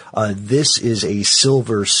YouTube. This is a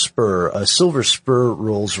Silver Spur. A Silver Spur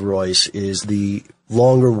Rolls Royce is the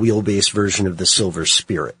longer wheelbase version of the Silver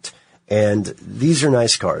Spirit. And these are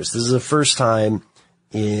nice cars. This is the first time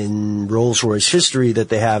in Rolls-Royce history that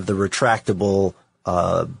they have the retractable,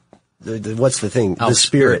 what's the thing? Oh, the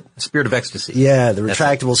Spirit. Spirit of Ecstasy. Yeah, the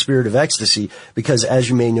retractable Spirit of Ecstasy, because as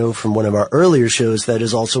you may know from one of our earlier shows, that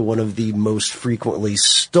is also one of the most frequently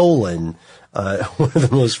stolen,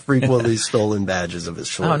 stolen badges of his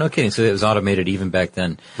show. Oh, no kidding. So it was automated even back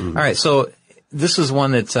then. All right. So this is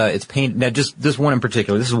one that's, it's painted, now just this one in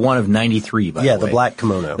particular. This is one of 93, by the way. Yeah, the black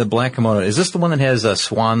kimono. The black kimono. Is this the one that has,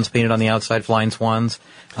 swans painted on the outside, flying swans?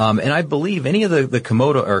 And I believe any of the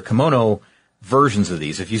kimono versions of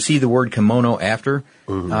these, if you see the word kimono after,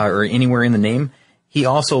 or anywhere in the name, he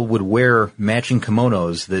also would wear matching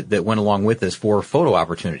kimonos that went along with this for photo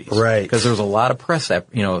opportunities. Right. Because there was a lot of press, out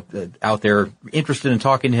there interested in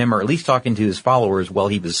talking to him, or at least talking to his followers while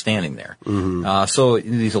he was standing there. So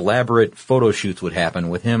these elaborate photo shoots would happen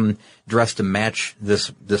with him dressed to match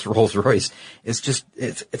this Rolls Royce.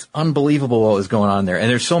 It's unbelievable what was going on there. And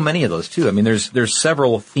there's so many of those too. I mean, there's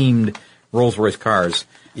several themed Rolls Royce cars.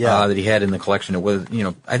 That he had in the collection. It was,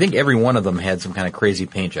 I think every one of them had some kind of crazy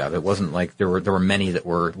paint job. It wasn't like there were many that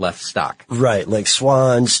were left stock. Right, like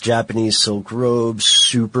swans, Japanese silk robes,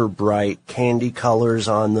 super bright candy colors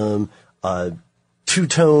on them,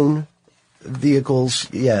 two-tone vehicles.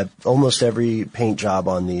 Yeah, almost every paint job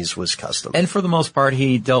on these was custom. And for the most part,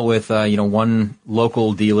 he dealt with, one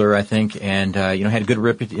local dealer, I think, and, had good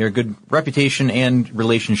reputation and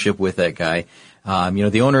relationship with that guy.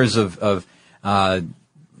 The owners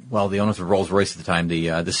the owners of Rolls-Royce at the time,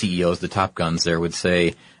 the CEOs, the top guns there would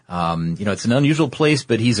say, it's an unusual place,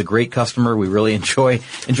 but he's a great customer. We really enjoy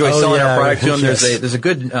selling our product to him. Yes. There's a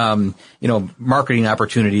good, marketing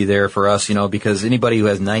opportunity there for us, because anybody who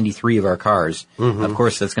has 93 of our cars, of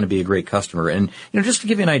course, that's going to be a great customer. And, just to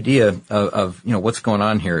give you an idea of what's going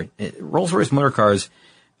on here, Rolls-Royce Motor Cars,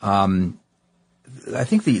 I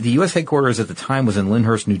think the U.S. headquarters at the time was in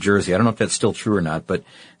Lyndhurst, New Jersey. I don't know if that's still true or not, but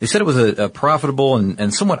they said it was a profitable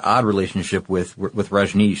and somewhat odd relationship with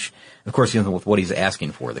Rajneesh. Of course, with what he's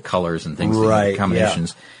asking for, the colors and things, the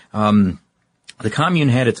combinations. Yeah. The commune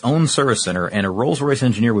had its own service center, and a Rolls-Royce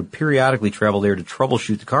engineer would periodically travel there to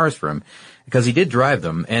troubleshoot the cars for him, because he did drive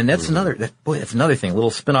them. And that's another thing. A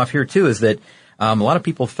little spin-off here too is that a lot of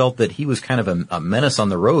people felt that he was kind of a menace on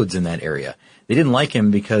the roads in that area. They didn't like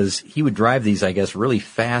him because he would drive these, I guess, really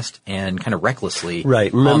fast and kind of recklessly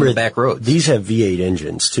on the back roads. These have V8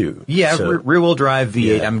 engines too. Yeah, rear-wheel drive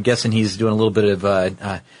V8. Yeah. I'm guessing he's doing a little bit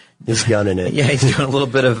of he's gunning it. Yeah, he's doing a little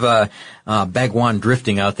bit of Bagwan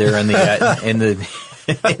drifting out there in the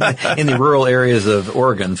rural areas of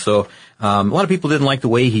Oregon. So a lot of people didn't like the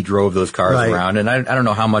way he drove those cars around, and I don't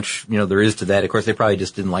know how much there is to that. Of course, they probably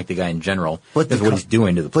just didn't like the guy in general because of what he's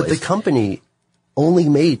doing to the place. But the company only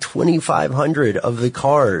made 2,500 of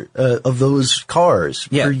those cars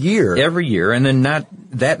per year. Every year, and then not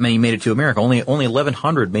that many made it to America. Only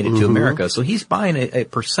 1,100 made it to America. So he's buying a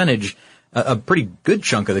percentage, a pretty good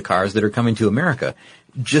chunk of the cars that are coming to America.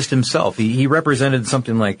 just himself. He represented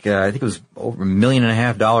something like, I think it was over $1.5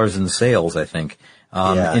 million in sales, I think,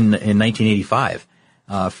 in 1985,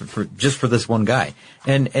 for this one guy.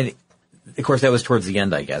 And of course that was towards the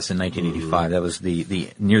end, I guess, in 1985. That was the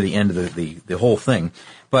near the end of the whole thing.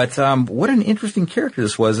 But, what an interesting character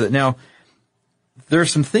this was. Now, there are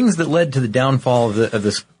some things that led to the downfall of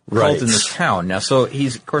this cult in this town. Now, so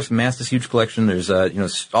he's, of course, amassed this huge collection. There's,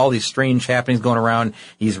 all these strange happenings going around.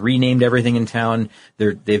 He's renamed everything in town.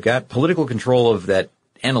 They've got political control of that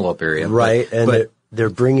Antelope area. Right. And they're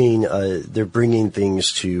bringing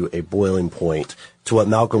things to a boiling point, to what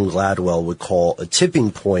Malcolm Gladwell would call a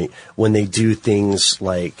tipping point, when they do things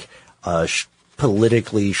like,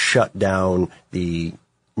 politically shut down the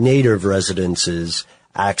native residences'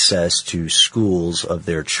 access to schools of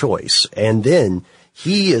their choice. And then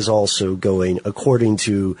he is also going, according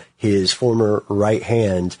to his former right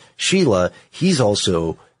hand, Sheila, he's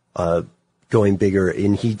also going bigger,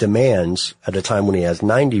 and he demands, at a time when he has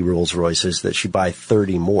 90 Rolls Royces, that she buy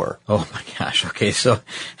 30 more. Oh my gosh. Okay. So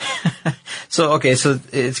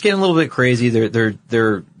it's getting a little bit crazy.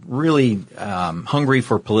 They're really hungry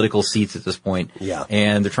for political seats at this point. Yeah.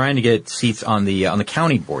 And they're trying to get seats on the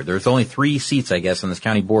county board. There's only 3 seats, I guess, on this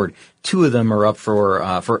county board. 2 of them are up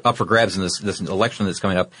for grabs in this election that's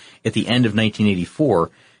coming up at the end of 1984.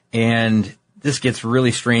 And this gets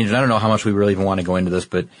really strange. And I don't know how much we really even want to go into this,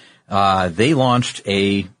 but they launched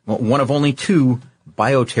one of only 2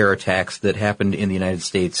 bioterror attacks that happened in the United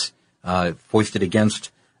States, foisted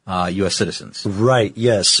against U.S. citizens. Right.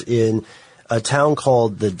 Yes. In a town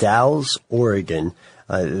called the Dalles, Oregon,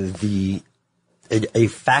 a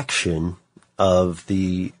faction of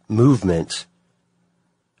the movement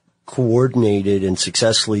coordinated and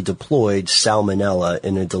successfully deployed salmonella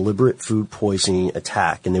in a deliberate food poisoning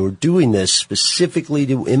attack. And they were doing this specifically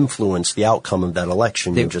to influence the outcome of that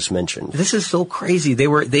election you just mentioned. This is so crazy.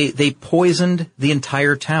 They poisoned the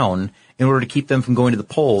entire town in order to keep them from going to the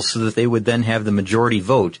polls, so that they would then have the majority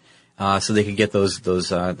vote, so they could get those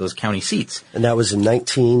county seats. And that was in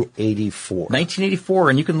 1984. 1984,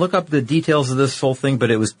 and you can look up the details of this whole thing,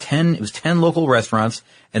 but it was 10 local restaurants,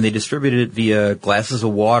 and they distributed it via glasses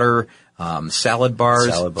of water, salad bars,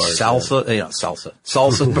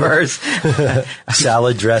 salsa bars,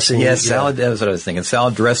 salad dressing. Yeah, salad. That was what I was thinking.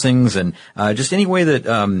 Salad dressings, and just any way that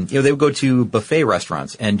they would go to buffet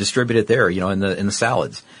restaurants and distribute it there, in the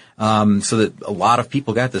salads, so that a lot of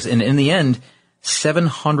people got this. And in the end,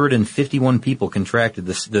 751 people contracted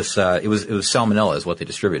this, it was salmonella is what they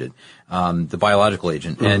distributed, the biological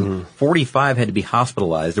agent, and 45 had to be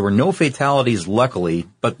hospitalized. There were no fatalities, luckily,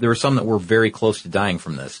 but there were some that were very close to dying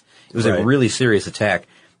from this. It was a really serious attack.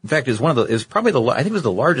 In fact, it was probably I think it was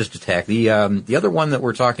the largest attack. The other one that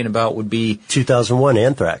we're talking about would be 2001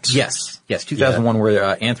 anthrax. Yes, 2001,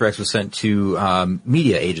 where anthrax was sent to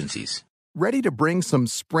media agencies. Ready to bring some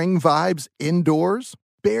spring vibes indoors?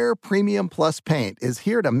 Behr Premium Plus paint is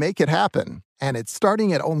here to make it happen, and it's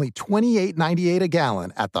starting at only $28.98 a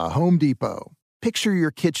gallon at the Home Depot. Picture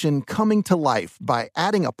your kitchen coming to life by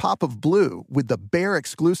adding a pop of blue with the Behr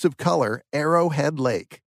exclusive color Arrowhead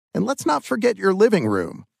Lake. And let's not forget your living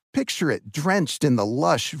room. Picture it drenched in the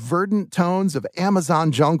lush, verdant tones of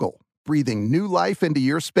Amazon jungle, breathing new life into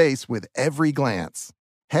your space with every glance.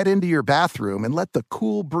 Head into your bathroom and let the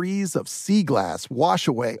cool breeze of sea glass wash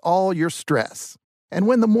away all your stress. And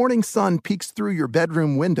when the morning sun peeks through your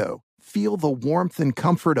bedroom window, feel the warmth and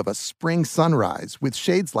comfort of a spring sunrise with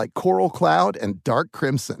shades like coral cloud and dark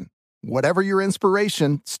crimson. Whatever your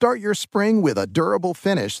inspiration, start your spring with a durable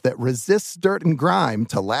finish that resists dirt and grime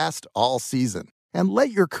to last all season. And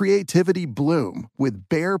let your creativity bloom with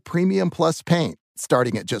Behr Premium Plus paint,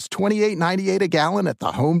 starting at just $28.98 a gallon at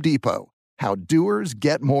the Home Depot. How doers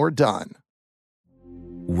get more done.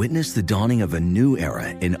 Witness the dawning of a new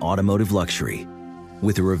era in automotive luxury,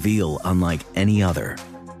 with a reveal unlike any other,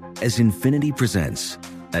 as Infiniti presents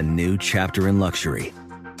a new chapter in luxury,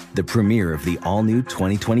 the premiere of the all-new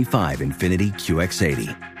 2025 Infiniti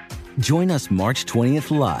QX80. Join us March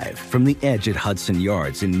 20th live from the Edge at Hudson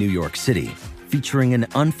Yards in New York City, featuring an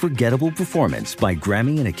unforgettable performance by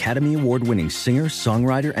Grammy and Academy Award-winning singer,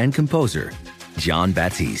 songwriter, and composer, Jon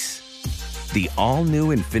Batiste. The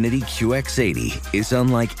all-new Infiniti QX80 is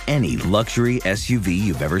unlike any luxury SUV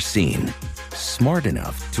you've ever seen. Smart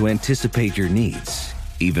enough to anticipate your needs,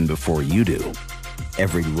 even before you do.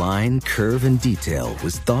 Every line, curve, and detail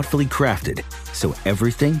was thoughtfully crafted, so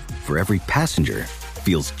everything for every passenger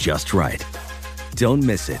feels just right. Don't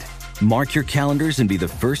miss it. Mark your calendars and be the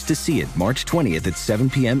first to see it March 20th at 7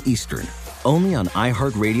 p.m. Eastern, only on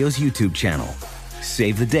iHeartRadio's YouTube channel.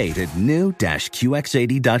 Save the date at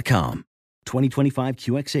new-QX80.com. 2025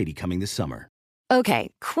 QX80 coming this summer.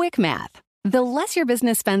 Okay, quick math. The less your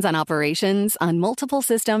business spends on operations, on multiple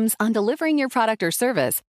systems, on delivering your product or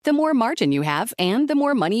service, the more margin you have and the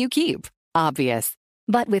more money you keep. Obvious.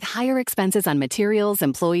 But with higher expenses on materials,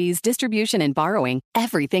 employees, distribution, and borrowing,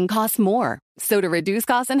 everything costs more. So to reduce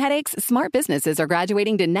costs and headaches, smart businesses are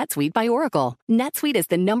graduating to NetSuite by Oracle. NetSuite is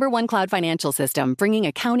the #1 cloud financial system, bringing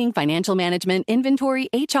accounting, financial management, inventory,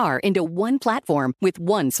 HR into one platform with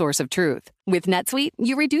one source of truth. With NetSuite,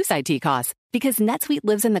 you reduce IT costs because NetSuite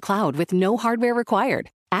lives in the cloud with no hardware required,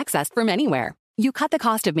 accessed from anywhere. You cut the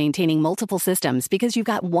cost of maintaining multiple systems because you've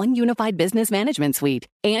got one unified business management suite.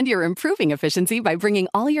 And you're improving efficiency by bringing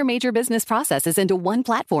all your major business processes into one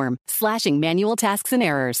platform, slashing manual tasks and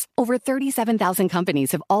errors. Over 37,000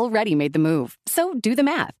 companies have already made the move. So do the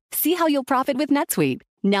math. See how you'll profit with NetSuite.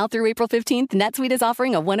 Now through April 15th, NetSuite is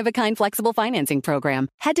offering a one-of-a-kind flexible financing program.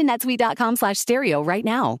 Head to netsuite.com/stereo right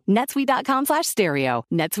now. netsuite.com/stereo.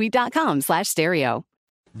 netsuite.com/stereo.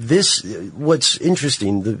 What's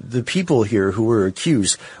interesting, the people here who were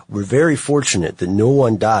accused were very fortunate that no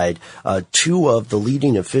one died. 2 of the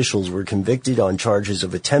leading officials were convicted on charges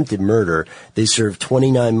of attempted murder. They served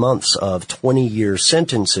 29 months of 20-year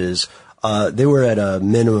sentences. They were at a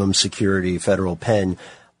minimum security federal pen.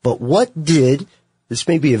 But this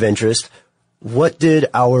may be of interest, what did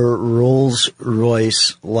our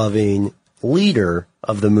Rolls-Royce loving leader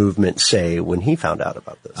of the movement say when he found out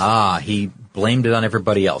about this? He blamed it on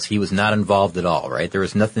everybody else. He was not involved at all, right? There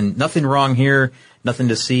was nothing wrong here, nothing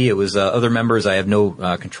to see. It was other members. I have no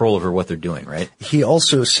control over what they're doing, right? He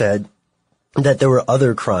also said that there were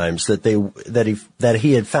other crimes that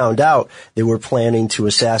he had found out they were planning to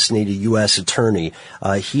assassinate a U.S. attorney.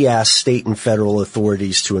 He asked state and federal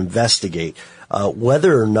authorities to investigate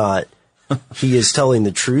whether or not he is telling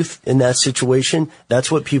the truth in that situation.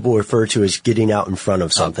 That's what people refer to as getting out in front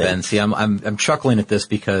of something. Ben, see, I'm chuckling at this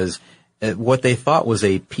because what they thought was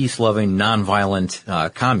a peace-loving,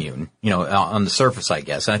 nonviolent commune, on the surface, I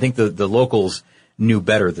guess. And I think the locals knew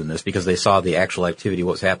better than this because they saw the actual activity,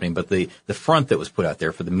 what was happening. But the front that was put out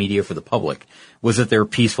there for the media, for the public, was that they're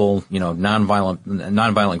peaceful,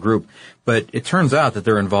 nonviolent group. But it turns out that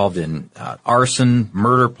they're involved in arson,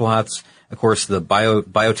 murder plots, of course, the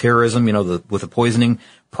bioterrorism, with the poisoning,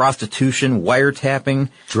 prostitution, wiretapping,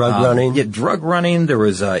 drug running. Drug running. There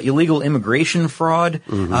was illegal immigration fraud.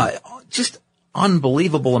 Just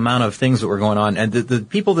unbelievable amount of things that were going on. And the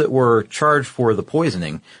people that were charged for the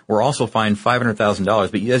poisoning were also fined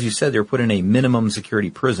 $500,000. But as you said, they were put in a minimum security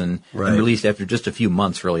prison and released after just a few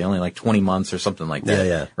months, really, only like 20 months or something like that.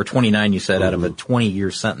 Yeah. Or 29, you said, out of a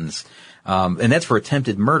 20-year sentence. And that's for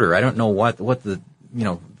attempted murder. I don't know what the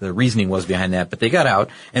reasoning was behind that, but they got out.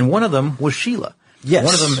 And one of them was Sheila. Yes.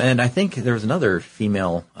 One of them, and I think there was another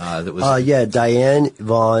female, that was. Diane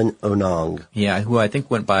Von Onang. Yeah, who I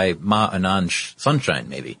think went by Ma Anand Sunshine,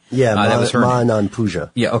 maybe. Yeah, that was her Ma name. Anand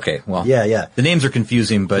Puja. Yeah, okay, well. Yeah. The names are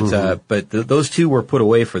confusing, but, those two were put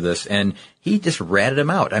away for this, and he just ratted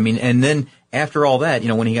them out. I mean, and then after all that,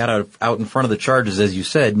 when he got out in front of the charges, as you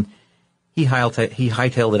said, he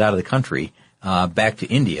hightailed it out of the country. Back to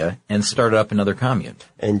India and started up another commune.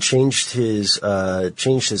 And changed his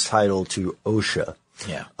title to Osho.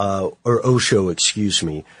 Yeah. Or Osho, excuse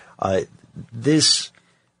me. One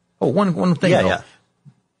thing though. Yeah.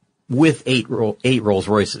 With eight Rolls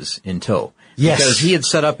Royces in tow. Yes. Because he had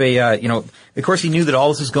set up of course he knew that all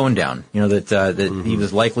this was going down, that he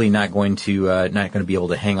was likely not going to be able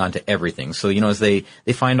to hang on to everything. So, as they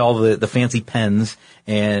find all the fancy pens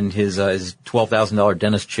and his $12,000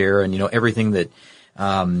 dentist chair and, everything that,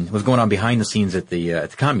 was going on behind the scenes at the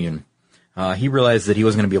commune, he realized that he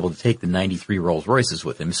wasn't going to be able to take the 93 Rolls Royces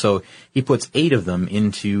with him. So he puts 8 of them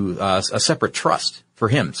into a separate trust for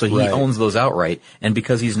him. So he owns those outright. And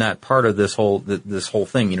because he's not part of this whole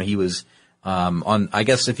thing, he was, on, I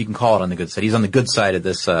guess if you can call it on the good side. He's on the good side of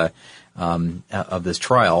this, of this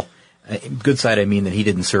trial. Good side, I mean that he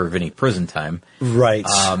didn't serve any prison time. Right.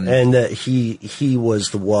 And that he was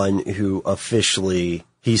the one who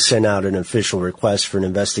he sent out an official request for an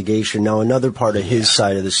investigation. Now, another part of his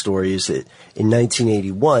side of the story is that in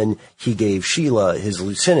 1981, he gave Sheila, his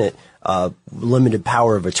lieutenant, limited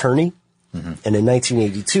power of attorney. Mm-hmm. And in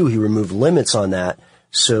 1982, he removed limits on that.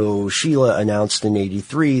 So Sheila announced in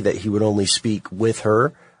 83 that he would only speak with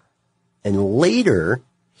her. And later,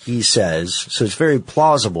 he says, so it's very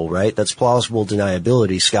plausible, right? That's plausible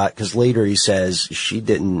deniability, Scott, because later he says, she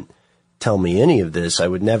didn't tell me any of this. I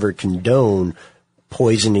would never condone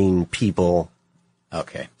poisoning people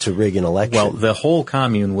to rig an election. Well, the whole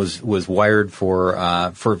commune was wired for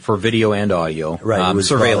video and audio. Right.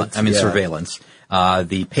 Surveillance. Surveillance.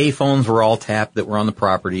 The pay phones were all tapped that were on the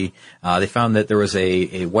property. They found that there was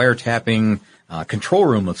a wiretapping control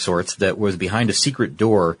room of sorts that was behind a secret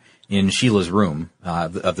door in Sheila's room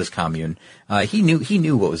of this commune. He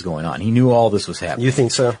knew what was going on. He knew all this was happening. You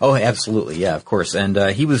think so? Oh, absolutely, yeah, of course. And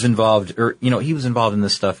he was involved, he was involved in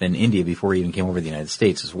this stuff in India before he even came over to the United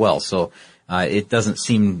States as well. So it doesn't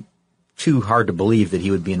seem too hard to believe that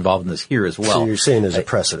he would be involved in this here as well. So you're saying there's a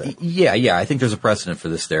precedent? Yeah, I think there's a precedent for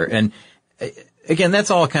this there. And again,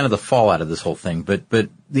 that's all kind of the fallout of this whole thing. But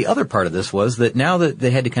the other part of this was that now that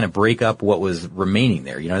they had to kind of break up what was remaining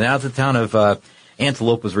there, now the town of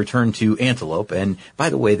Antelope was returned to Antelope. And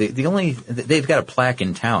by the way, they've got a plaque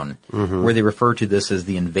in town where they refer to this as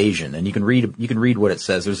the invasion. And you can read what it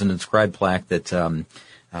says. There's an inscribed plaque that,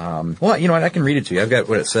 well, you know what? I can read it to you. I've got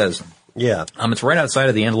what it says. Yeah. It's right outside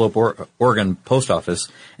of the Antelope, Oregon post office,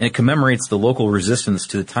 and it commemorates the local resistance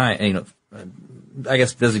to the time, I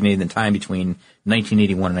guess designating the time between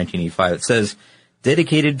 1981 and 1985. It says,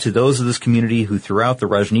 dedicated to those of this community who throughout the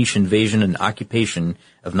Rajneesh invasion and occupation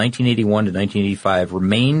of 1981 to 1985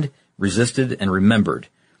 remained, resisted, and remembered.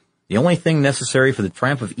 The only thing necessary for the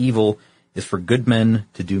triumph of evil is for good men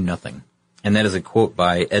to do nothing. And that is a quote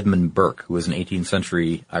by Edmund Burke, who was an 18th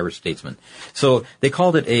century Irish statesman. So they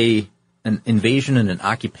called it an invasion and an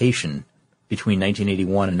occupation between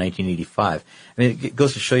 1981 and 1985. I mean, it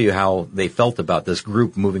goes to show you how they felt about this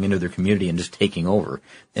group moving into their community and just taking over.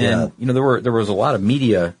 And, there was a lot of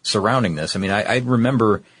media surrounding this. I mean, I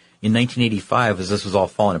remember in 1985, as this was all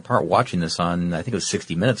falling apart, watching this on, I think it was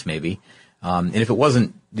 60 Minutes maybe. And if it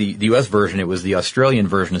wasn't the U.S. version, it was the Australian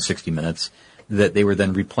version of 60 Minutes that they were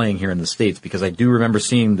then replaying here in the States, because I do remember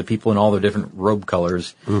seeing the people in all their different robe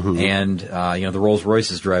colors and, the Rolls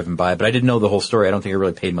Royces driving by, but I didn't know the whole story. I don't think I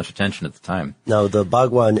really paid much attention at the time. Now, the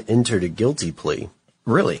Bhagwan entered a guilty plea.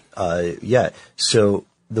 Really? Yeah. So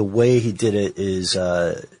the way he did it is,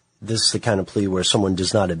 this is the kind of plea where someone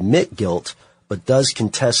does not admit guilt, but does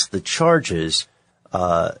contest the charges.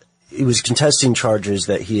 He was contesting charges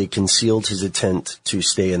that he had concealed his intent to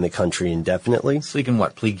stay in the country indefinitely. So he can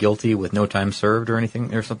plead guilty with no time served or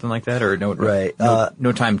anything or something like that, or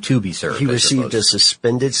no time to be served. He received a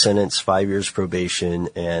suspended sentence, 5 years probation,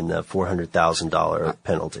 and a $400,000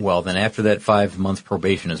 penalty. Well, then after that 5 months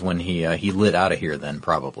probation is when he lit out of here. Then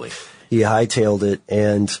probably he hightailed it,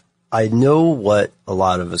 and I know what a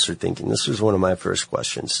lot of us are thinking. This was one of my first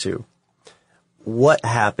questions too. What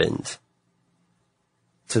happened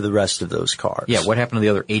to the rest of those cars? Yeah, what happened to the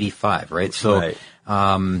other 85, right? So, right.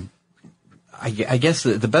 I guess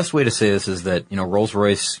the best way to say this is that,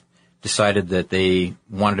 Rolls-Royce decided that they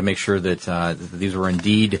wanted to make sure that these were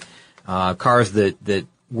indeed cars that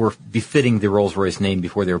were befitting the Rolls-Royce name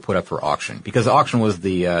before they were put up for auction. Because auction was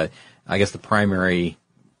the primary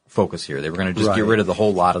focus here. They were going to just get rid of the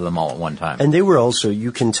whole lot of them all at one time. And they were also,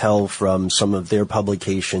 you can tell from some of their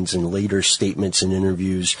publications and later statements and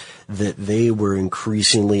interviews, that they were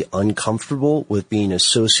increasingly uncomfortable with being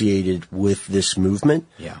associated with this movement,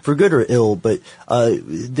 for good or ill. But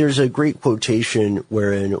there's a great quotation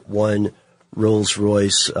wherein one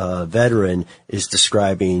Rolls-Royce veteran is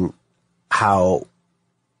describing how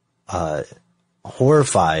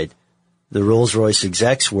horrified the Rolls-Royce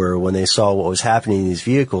execs were when they saw what was happening in these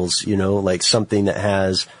vehicles, like something that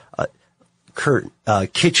has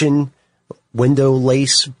kitchen window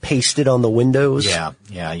lace pasted on the windows. Yeah,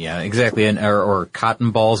 exactly. And, or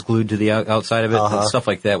cotton balls glued to the outside of it. And stuff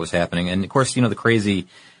like that was happening. And of course, the crazy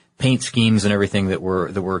paint schemes and everything that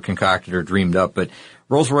were concocted or dreamed up. But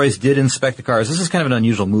Rolls-Royce did inspect the cars. This is kind of an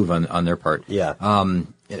unusual move on their part. Yeah.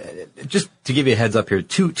 Just to give you a heads up here,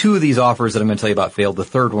 two of these offers that I'm going to tell you about failed. The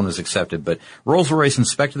third one was accepted, but Rolls-Royce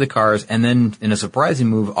inspected the cars and then, in a surprising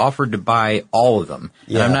move, offered to buy all of them.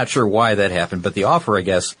 Yeah. And I'm not sure why that happened, but the offer, I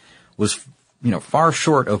guess, was, far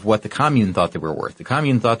short of what the commune thought they were worth. The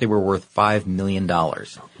commune thought they were worth $5 million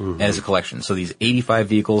as a collection. So these 85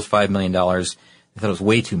 vehicles, $5 million, they thought it was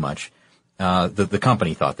way too much. The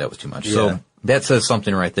company thought that was too much. Yeah. So that says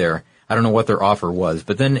something right there. I don't know what their offer was,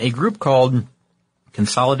 but then a group called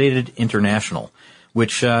Consolidated International,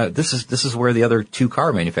 which this is where the other two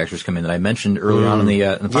car manufacturers come in that I mentioned earlier on in the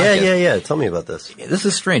podcast. Yeah. Tell me about this. This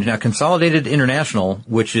is strange. Now, Consolidated International,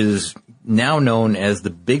 which is now known as the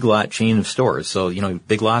Big Lot chain of stores. So,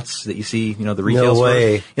 Big Lots that you see, the retail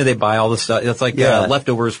stores. They buy all the stuff. It's like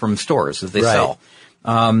leftovers from stores that they sell.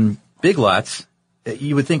 Big Lots,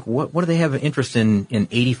 you would think, what do they have an interest in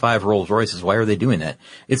 85 Rolls Royces? Why are they doing that?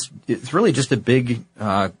 It's really just a big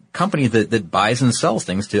company that buys and sells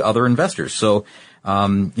things to other investors. So,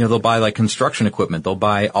 they'll buy like construction equipment, they'll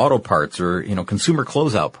buy auto parts or, consumer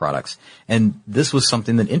closeout products. And this was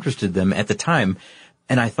something that interested them at the time.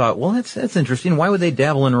 And I thought, well, that's interesting. Why would they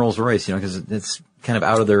dabble in Rolls Royce? Because it's kind of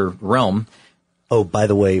out of their realm. Oh, by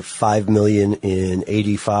the way, $5 million in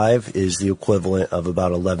 85 is the equivalent of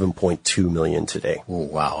about $11.2 million today. Oh,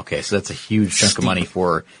 wow. Okay. So that's a huge chunk of money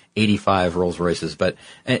for 85 Rolls-Royces, but,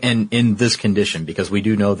 and in this condition, because we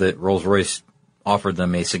do know that Rolls-Royce offered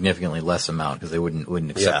them a significantly less amount because they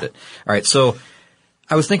wouldn't accept it. All right. So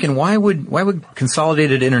I was thinking, why would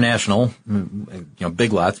Consolidated International,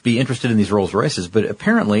 Big Lots, be interested in these Rolls-Royces? But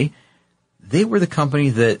apparently they were the company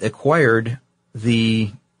that acquired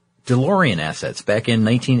the DeLorean assets back in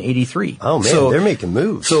 1983. Oh man, so, they're making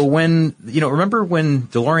moves. So when, remember when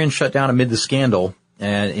DeLorean shut down amid the scandal,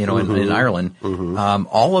 in Ireland,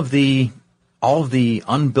 all of the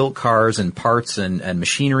unbuilt cars and parts and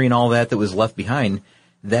machinery and all that was left behind,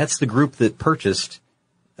 that's the group that purchased,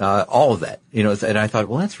 all of that, and I thought,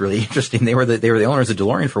 well, that's really interesting. They were the owners of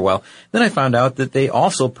DeLorean for a while. Then I found out that they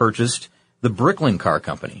also purchased the Bricklin Car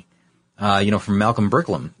Company. From Malcolm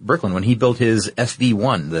Bricklin, when he built his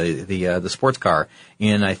SV1, the sports car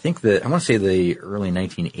in, I want to say the early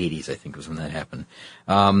 1980s, I think was when that happened.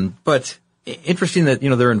 But interesting that,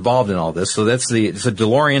 they're involved in all this. So so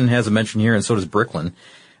DeLorean has a mention here and so does Bricklin.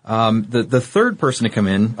 The third person to come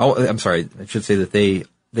in, I'm sorry, I should say that they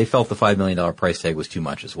felt the $5 million price tag was too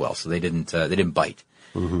much as well. So they didn't bite.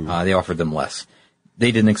 They offered them less.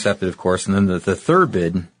 They didn't accept it, of course. And then the third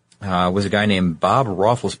bid, was a guy named Bob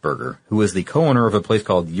Roethlisberger, who was the co-owner of a place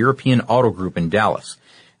called European Auto Group in Dallas.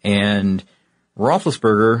 And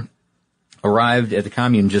Roethlisberger arrived at the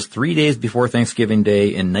commune just 3 days before Thanksgiving Day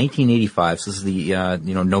in 1985. So this is the,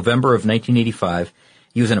 November of 1985.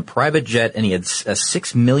 He was in a private jet and he had a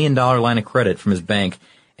 $6 million line of credit from his bank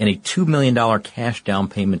and a $2 million cash down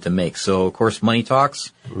payment to make. So, of course, money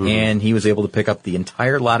talks, and he was able to pick up the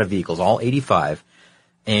entire lot of vehicles, all 85.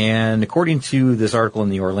 And according to this article in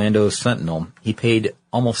the Orlando Sentinel, he paid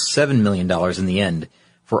almost $7 million in the end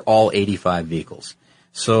for all 85 vehicles.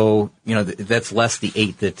 So, that's less the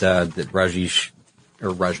 8 that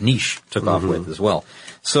Rajneesh took off with as well.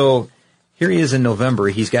 So here he is in November.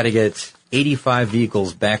 He's got to get 85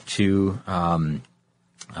 vehicles back to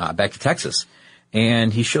Texas.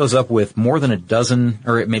 And he shows up with more than a dozen,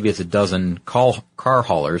 or maybe it's a dozen car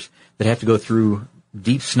haulers that have to go through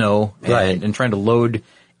deep snow and trying to load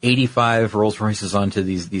 85 Rolls-Royces onto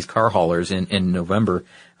these car haulers in November.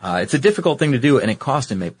 It's a difficult thing to do, and it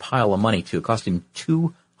cost him a pile of money too. It cost him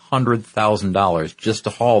 $200,000 just to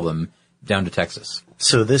haul them down to Texas.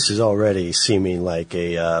 So this is already seeming like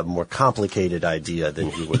a more complicated idea than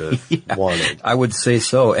you would have wanted. I would say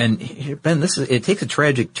so. And Ben, it takes a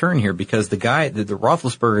tragic turn here because the guy, the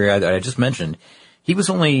Roethlisberger guy that I just mentioned, he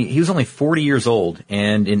was only 40 years old,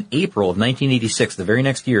 and in April of 1986, the very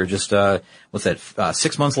next year, just 6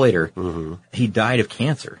 months later, he died of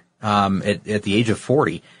cancer at the age of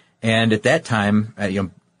 40. And at that time,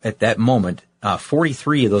 at that moment,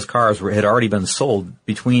 43 of those cars had already been sold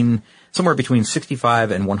somewhere between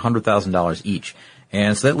 $65,000 and $100,000 each,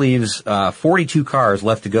 and so that leaves 42 cars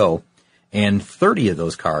left to go. And 30 of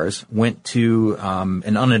those cars went to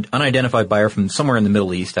an unidentified buyer from somewhere in the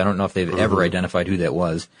Middle East. I don't know if they've ever identified who that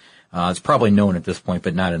was. It's probably known at this point,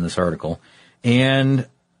 but not in this article. And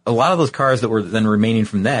a lot of those cars that were then remaining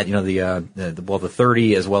from that, the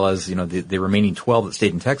 30 as well as, the remaining 12 that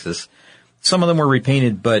stayed in Texas, some of them were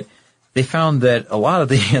repainted, but they found that a lot of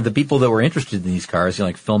the people that were interested in these cars,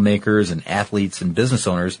 like filmmakers and athletes and business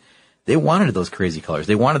owners, they wanted those crazy colors.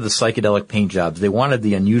 They wanted the psychedelic paint jobs. They wanted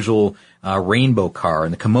the unusual rainbow car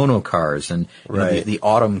and the kimono cars and the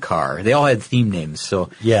autumn car. They all had theme names. So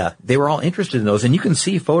they were all interested in those. And you can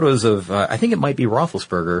see photos of, I think it might be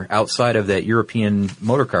Roethlisberger outside of that European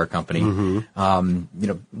motor car company,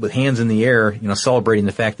 with hands in the air, celebrating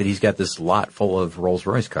the fact that he's got this lot full of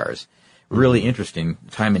Rolls-Royce cars. Really interesting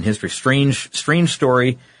time in history. Strange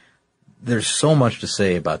story. There's so much to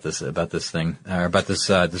say about this thing, about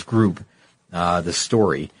this group, this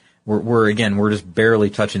story. We're just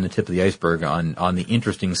barely touching the tip of the iceberg on the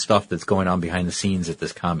interesting stuff that's going on behind the scenes at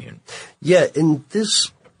this commune. Yeah, and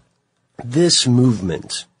this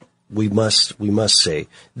movement, we must say,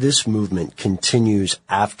 this movement continues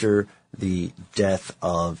after the death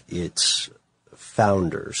of its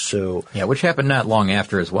founder. So which happened not long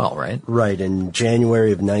after as well, right? Right, in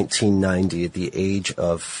January of 1990, at the age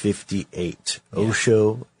of 58,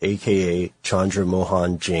 Osho, aka Chandra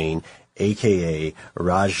Mohan Jain, aka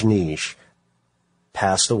Rajneesh,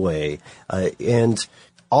 passed away. And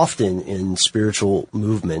often in spiritual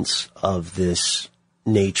movements of this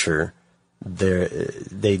nature,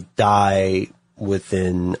 they die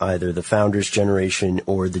within either the founder's generation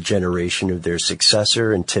or the generation of their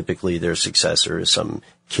successor, and typically their successor is some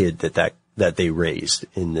kid that they raised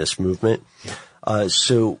in this movement.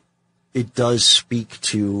 So it does speak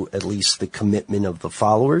to at least the commitment of the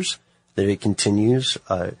followers that it continues.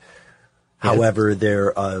 However,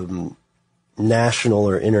 their national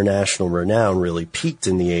or international renown really peaked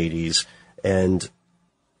in the 80s, and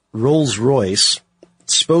Rolls-Royce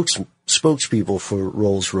spokespeople for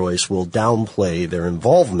Rolls-Royce will downplay their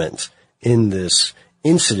involvement in this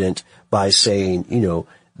incident by saying,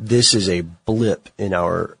 this is a blip in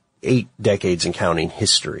our 8 decades and counting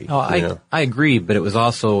history. Oh, I agree, but it was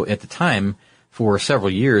also at the time for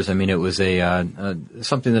several years. I mean, it was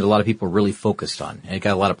something that a lot of people really focused on, and it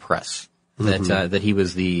got a lot of press that he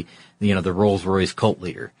was the Rolls-Royce cult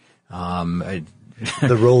leader.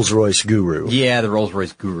 The Rolls-Royce guru. Yeah, the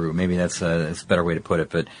Rolls-Royce guru. Maybe that's a better way to put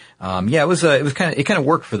it. But it kind of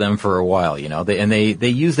worked for them for a while, They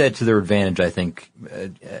used that to their advantage, I think.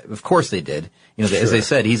 Of course they did. Sure. As they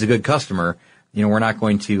said, he's a good customer. We're not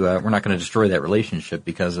going to destroy that relationship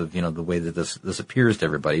because of the way that this appears to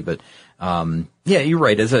everybody. But you're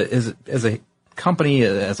right. As a company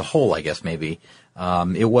as a whole, I guess maybe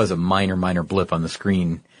it was a minor blip on the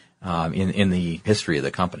screen in the history of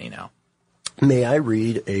the company now. May I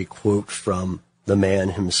read a quote from the man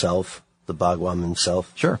himself, the Bhagwan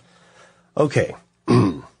himself? Sure. Okay.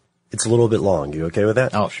 It's a little bit long. You okay with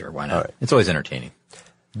that? Oh, sure. Why not? All right. It's always entertaining.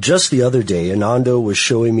 Just the other day, Ananda was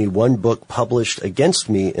showing me one book published against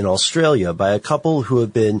me in Australia by a couple who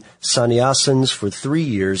have been sannyasins for 3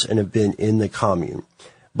 years and have been in the commune.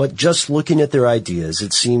 But just looking at their ideas,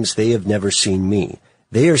 it seems they have never seen me.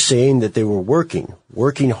 They are saying that they were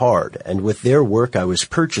working hard, and with their work I was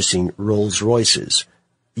purchasing Rolls-Royces.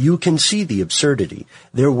 You can see the absurdity.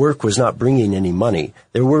 Their work was not bringing any money.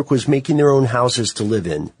 Their work was making their own houses to live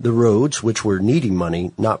in, the roads, which were needing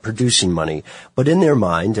money, not producing money. But in their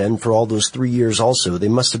mind, and for all those 3 years also, they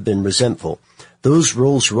must have been resentful. Those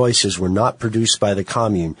Rolls-Royces were not produced by the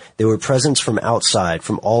commune. They were presents from outside,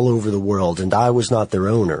 from all over the world, and I was not their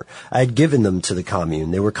owner. I had given them to the commune.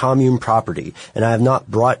 They were commune property, and I have not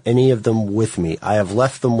brought any of them with me. I have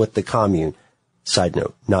left them with the commune. Side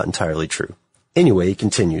note, not entirely true. Anyway, he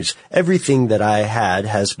continues, everything that I had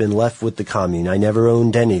has been left with the commune. I never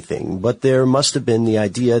owned anything, but there must have been the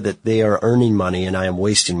idea that they are earning money and I am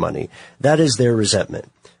wasting money. That is their resentment.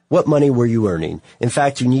 What money were you earning? In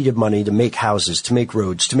fact, you needed money to make houses, to make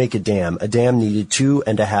roads, to make a dam. A dam needed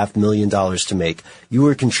 $2.5 million to make. You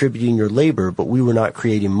were contributing your labor, but we were not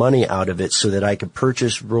creating money out of it so that I could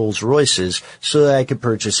purchase Rolls-Royces, so that I could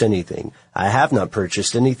purchase anything. I have not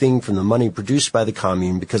purchased anything from the money produced by the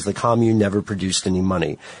commune because the commune never produced any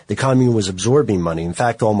money. The commune was absorbing money. In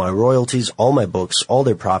fact, all my royalties, all my books, all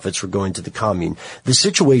their profits were going to the commune. The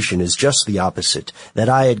situation is just the opposite, that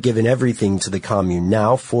I had given everything to the commune.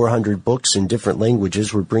 Now, 400 books in different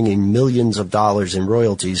languages were bringing millions of dollars in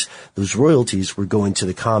royalties. Those royalties were going to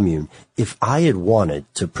the commune. If I had wanted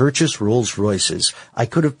to purchase Rolls-Royces, I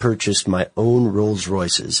could have purchased my own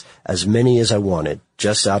Rolls-Royces, as many as I wanted,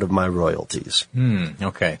 just out of my royalties.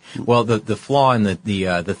 Okay. Well, the flaw in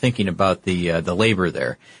the thinking about the labor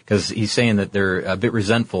there, because he's saying that they're a bit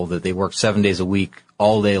resentful that they work 7 days a week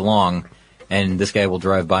all day long, and this guy will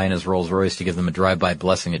drive by in his Rolls-Royce to give them a drive-by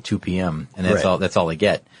blessing at 2 p.m. and that's right. That's all they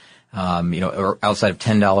get. Or outside of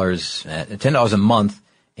 $10 a month.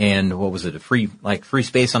 And what was it? Free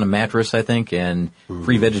space on a mattress, I think, and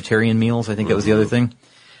free vegetarian meals. I think that was the other thing.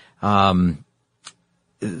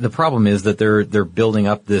 The problem is that they're building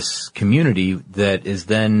up this community that is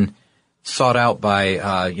then sought out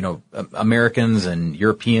by, Americans and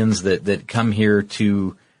Europeans that come here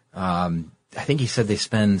to, I think he said they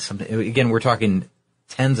spend something, again, we're talking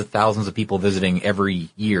tens of thousands of people visiting every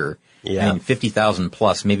year. Yeah. I mean, 50,000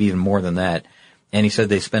 plus, maybe even more than that. And he said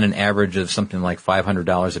they spend an average of something like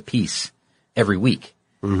 $500 a piece every week.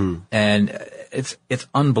 Mm-hmm. And it's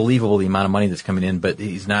unbelievable the amount of money that's coming in, but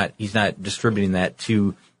he's not distributing that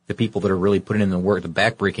to the people that are really putting in the work, the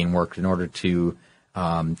backbreaking work in order to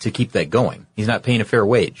keep that going. He's not paying a fair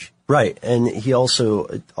wage. Right. And he also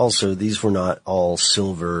these were not all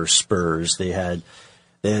silver spurs. They had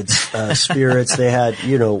spirits. They had,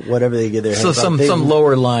 whatever they get their hands on. So some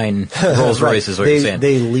lower line Rolls Royce is what you're saying.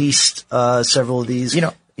 They leased several of these.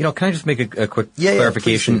 Can I just make a quick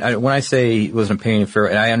clarification? When I say it wasn't paying fair,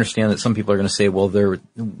 and I understand that some people are going to say, well,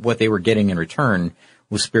 what they were getting in return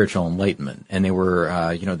was spiritual enlightenment, and they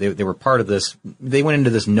were, they were part of this. They went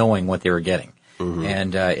into this knowing what they were getting,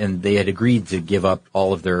 and they had agreed to give up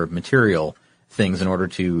all of their material things in order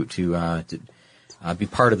to be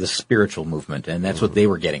part of the spiritual movement, and that's what they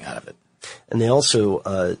were getting out of it. And they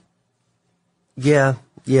also,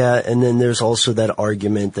 and then there's also that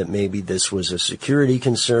argument that maybe this was a security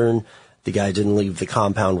concern. The guy didn't leave the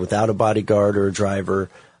compound without a bodyguard or a driver.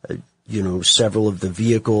 several of the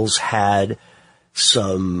vehicles had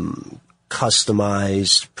some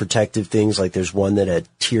customized protective things. Like there's one that had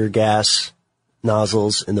tear gas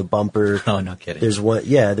nozzles in the bumper. Oh, no kidding.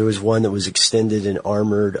 There was one that was extended and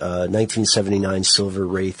armored, 1979 Silver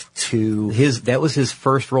Wraith 2. That was his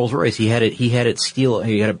first Rolls Royce. He had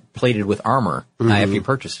it plated with armor after he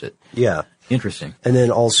purchased it. Yeah. Interesting. And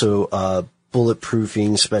then also,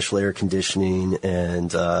 bulletproofing, special air conditioning,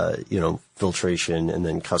 and, filtration, and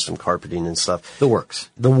then custom carpeting and stuff. The works,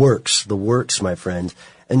 my friend.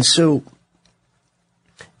 And so,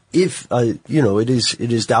 if, it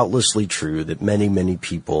is doubtlessly true that many, many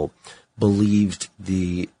people believed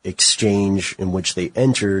the exchange in which they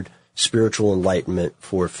entered spiritual enlightenment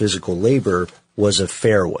for physical labor was a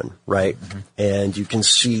fair one, right? Mm-hmm. And you can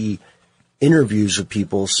see interviews of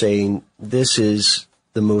people saying this is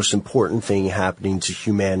the most important thing happening to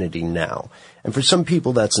humanity now. And for some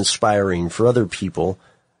people that's inspiring. For other people,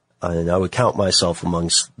 and I would count myself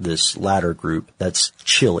amongst this latter group, that's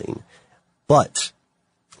chilling. But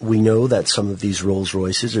we know that some of these Rolls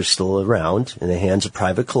Royces are still around in the hands of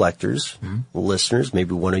private collectors. Mm-hmm. Listeners,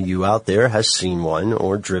 maybe one of you out there has seen one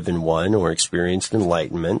or driven one or experienced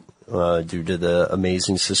enlightenment due to the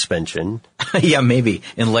amazing suspension. Yeah, maybe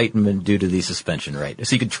enlightenment due to the suspension, right?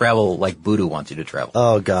 So you could travel like Buddha wants you to travel.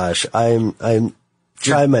 Oh gosh, I'm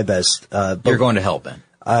trying my best. But you're going to hell, Ben.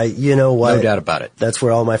 You know what? No doubt about it. That's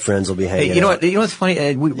where all my friends will be hanging out. You know what's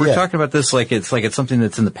funny? We're talking about this like it's something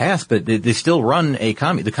that's in the past, but they still run a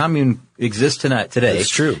commune. The commune exists today. That's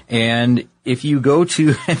true. And if you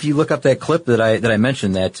look up that clip that I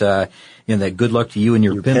mentioned, that good luck to you and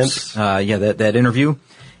your pimps. That interview.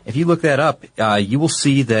 If you look that up, you will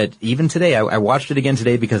see that even today, I watched it again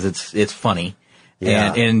today because it's funny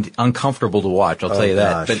and uncomfortable to watch. I'll tell you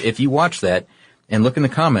that. But if you watch that and look in the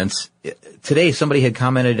comments, today somebody had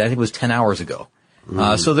commented, I think it was 10 hours ago.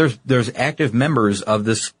 So there's active members of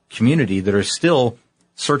this community that are still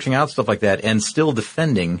searching out stuff like that and still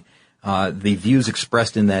defending the views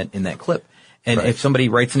expressed in that clip. And if somebody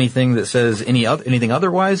writes anything that says anything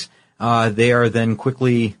otherwise, they are then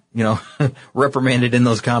quickly, reprimanded in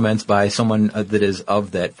those comments by someone that is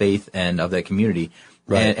of that faith and of that community.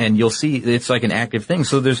 Right. And you'll see it's like an active thing.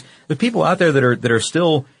 So there's people out there that are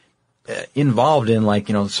still involved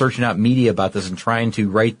in searching out media about this and trying to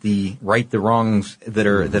right the wrongs that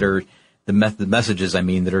are the messages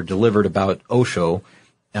that are delivered about Osho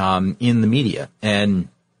in the media. And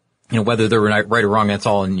whether they're right or wrong, that's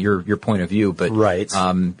all in your point of view. But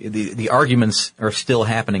the arguments are still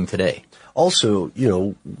happening today. Also,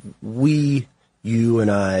 you and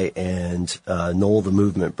I and Noel the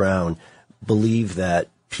Movement Brown believe that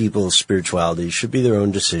people's spirituality should be their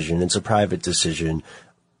own decision. It's a private decision.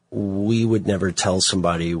 We would never tell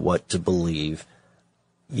somebody what to believe.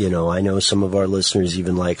 I know some of our listeners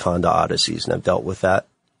even like Honda Odysseys, and I've dealt with that,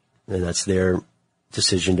 and that's their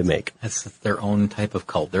decision to make. That's their own type of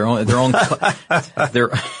cult. Their own.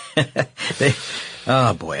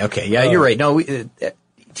 Oh boy. Okay. Yeah, you're right. No,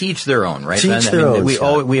 teach their own, right? Teach their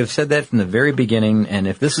own. We have said that from the very beginning. And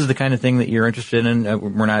if this is the kind of thing that you're interested in,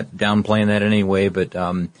 we're not downplaying that in any way, but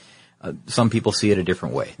some people see it a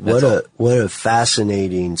different way. What a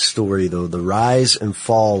fascinating story, though. The rise and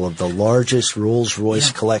fall of the largest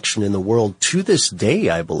Rolls-Royce collection in the world to this day,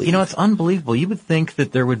 I believe. It's unbelievable. You would think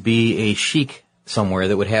that there would be a chic somewhere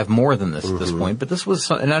that would have more than this at this point, but this was,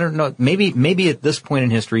 and I don't know, maybe at this point in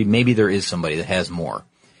history, maybe there is somebody that has more.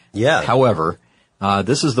 Yeah. However,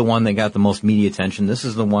 this is the one that got the most media attention. This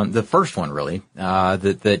is the first one really,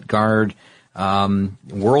 that garnered,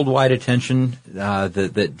 worldwide attention,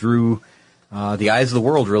 that drew, the eyes of the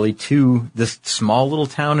world really to this small little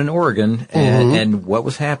town in Oregon and what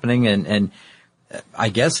was happening and I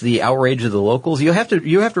guess the outrage of the locals. You have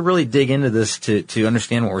to really dig into this to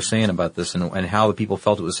understand what we're saying about this and how the people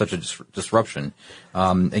felt it was such a disruption.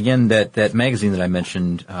 Again, that magazine that I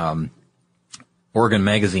mentioned, Oregon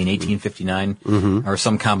Magazine, 1859, or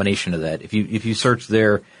some combination of that. If you search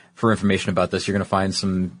there for information about this, you're going to find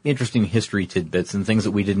some interesting history tidbits and things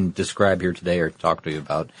that we didn't describe here today or talk to you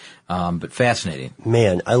about. But fascinating.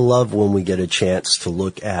 Man, I love when we get a chance to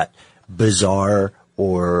look at bizarre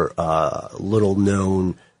or little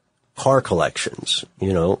known car collections,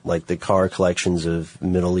 like the car collections of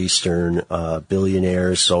Middle Eastern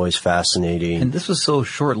billionaires. It's always fascinating. And this was so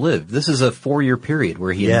short-lived. This is a 4-year period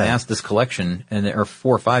where he amassed this collection, or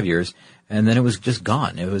 4 or 5 years, and then it was just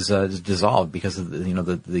gone. It was dissolved because of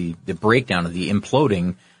the breakdown of the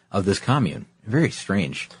imploding of this commune. Very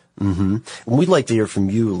strange. And we'd like to hear from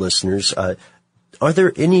you, listeners. Are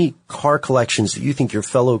there any car collections that you think your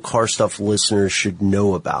fellow Car Stuff listeners should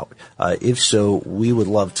know about? If so, we would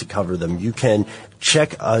love to cover them. You can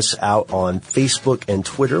check us out on Facebook and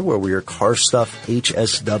Twitter, where we are Car Stuff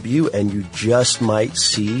HSW, and you just might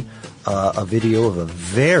see a video of a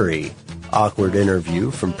very awkward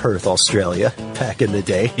interview from Perth, Australia, back in the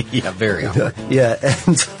day. Yeah, very awkward. Yeah,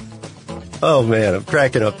 and oh man, I'm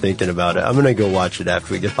cracking up thinking about it. I'm going to go watch it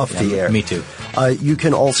after we get off the air. Me too. You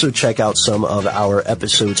can also check out some of our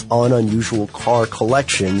episodes on unusual car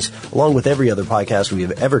collections, along with every other podcast we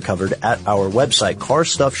have ever covered, at our website,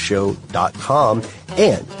 carstuffshow.com.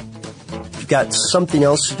 And if you've got something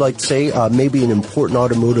else you'd like to say, maybe an important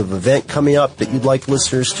automotive event coming up that you'd like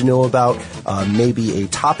listeners to know about, maybe a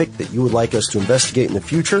topic that you would like us to investigate in the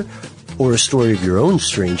future, or a story of your own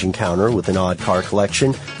strange encounter with an odd car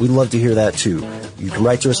collection, we'd love to hear that too. You can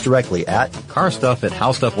write to us directly at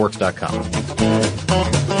carstuff@howstuffworks.com.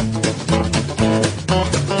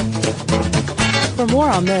 For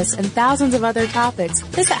more on this and thousands of other topics,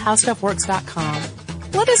 visit howstuffworks.com.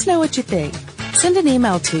 Let us know what you think. Send an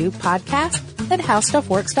email to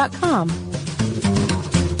podcast@howstuffworks.com.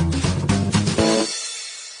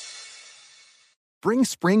 Bring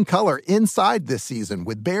spring color inside this season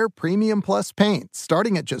with Behr Premium Plus paint,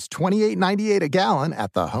 starting at just $28.98 a gallon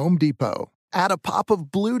at the Home Depot. Add a pop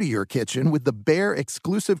of blue to your kitchen with the Behr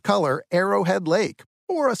exclusive color Arrowhead Lake,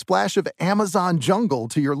 or a splash of Amazon Jungle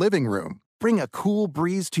to your living room. Bring a cool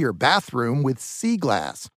breeze to your bathroom with Sea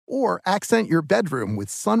Glass, or accent your bedroom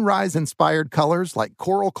with sunrise-inspired colors like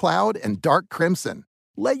Coral Cloud and Dark Crimson.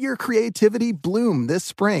 Let your creativity bloom this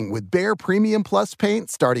spring with Behr Premium Plus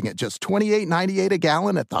paint, starting at just $28.98 a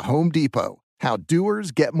gallon at the Home Depot. How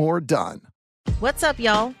doers get more done. What's up,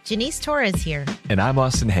 y'all? Janice Torres here. And I'm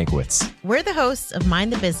Austin Hankwitz. We're the hosts of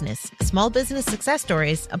Mind the Business, Small Business Success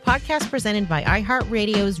Stories, a podcast presented by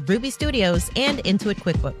iHeartRadio's Ruby Studios and Intuit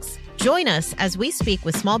QuickBooks. Join us as we speak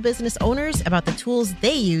with small business owners about the tools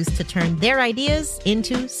they use to turn their ideas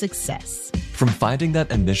into success. From finding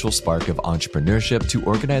that initial spark of entrepreneurship to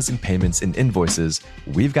organizing payments and invoices,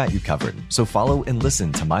 we've got you covered. So follow and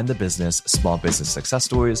listen to Mind the Business, Small Business Success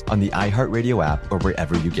Stories on the iHeartRadio app or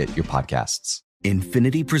wherever you get your podcasts.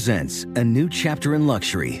 Infiniti presents a new chapter in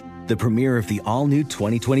luxury, the premiere of the all-new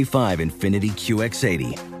 2025 Infiniti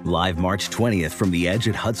QX80, live March 20th from the Edge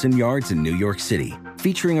at Hudson Yards in New York City,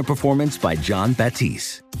 featuring a performance by John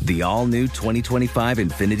Batiste. The all-new 2025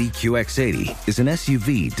 Infiniti QX80 is an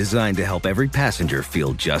SUV designed to help every passenger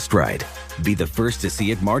feel just right. Be the first to see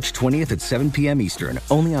it March 20th at 7 p.m. Eastern,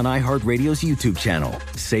 only on iHeartRadio's YouTube channel.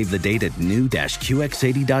 Save the date at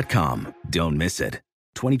new-QX80.com. Don't miss it.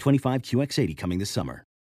 2025 QX80 coming this summer.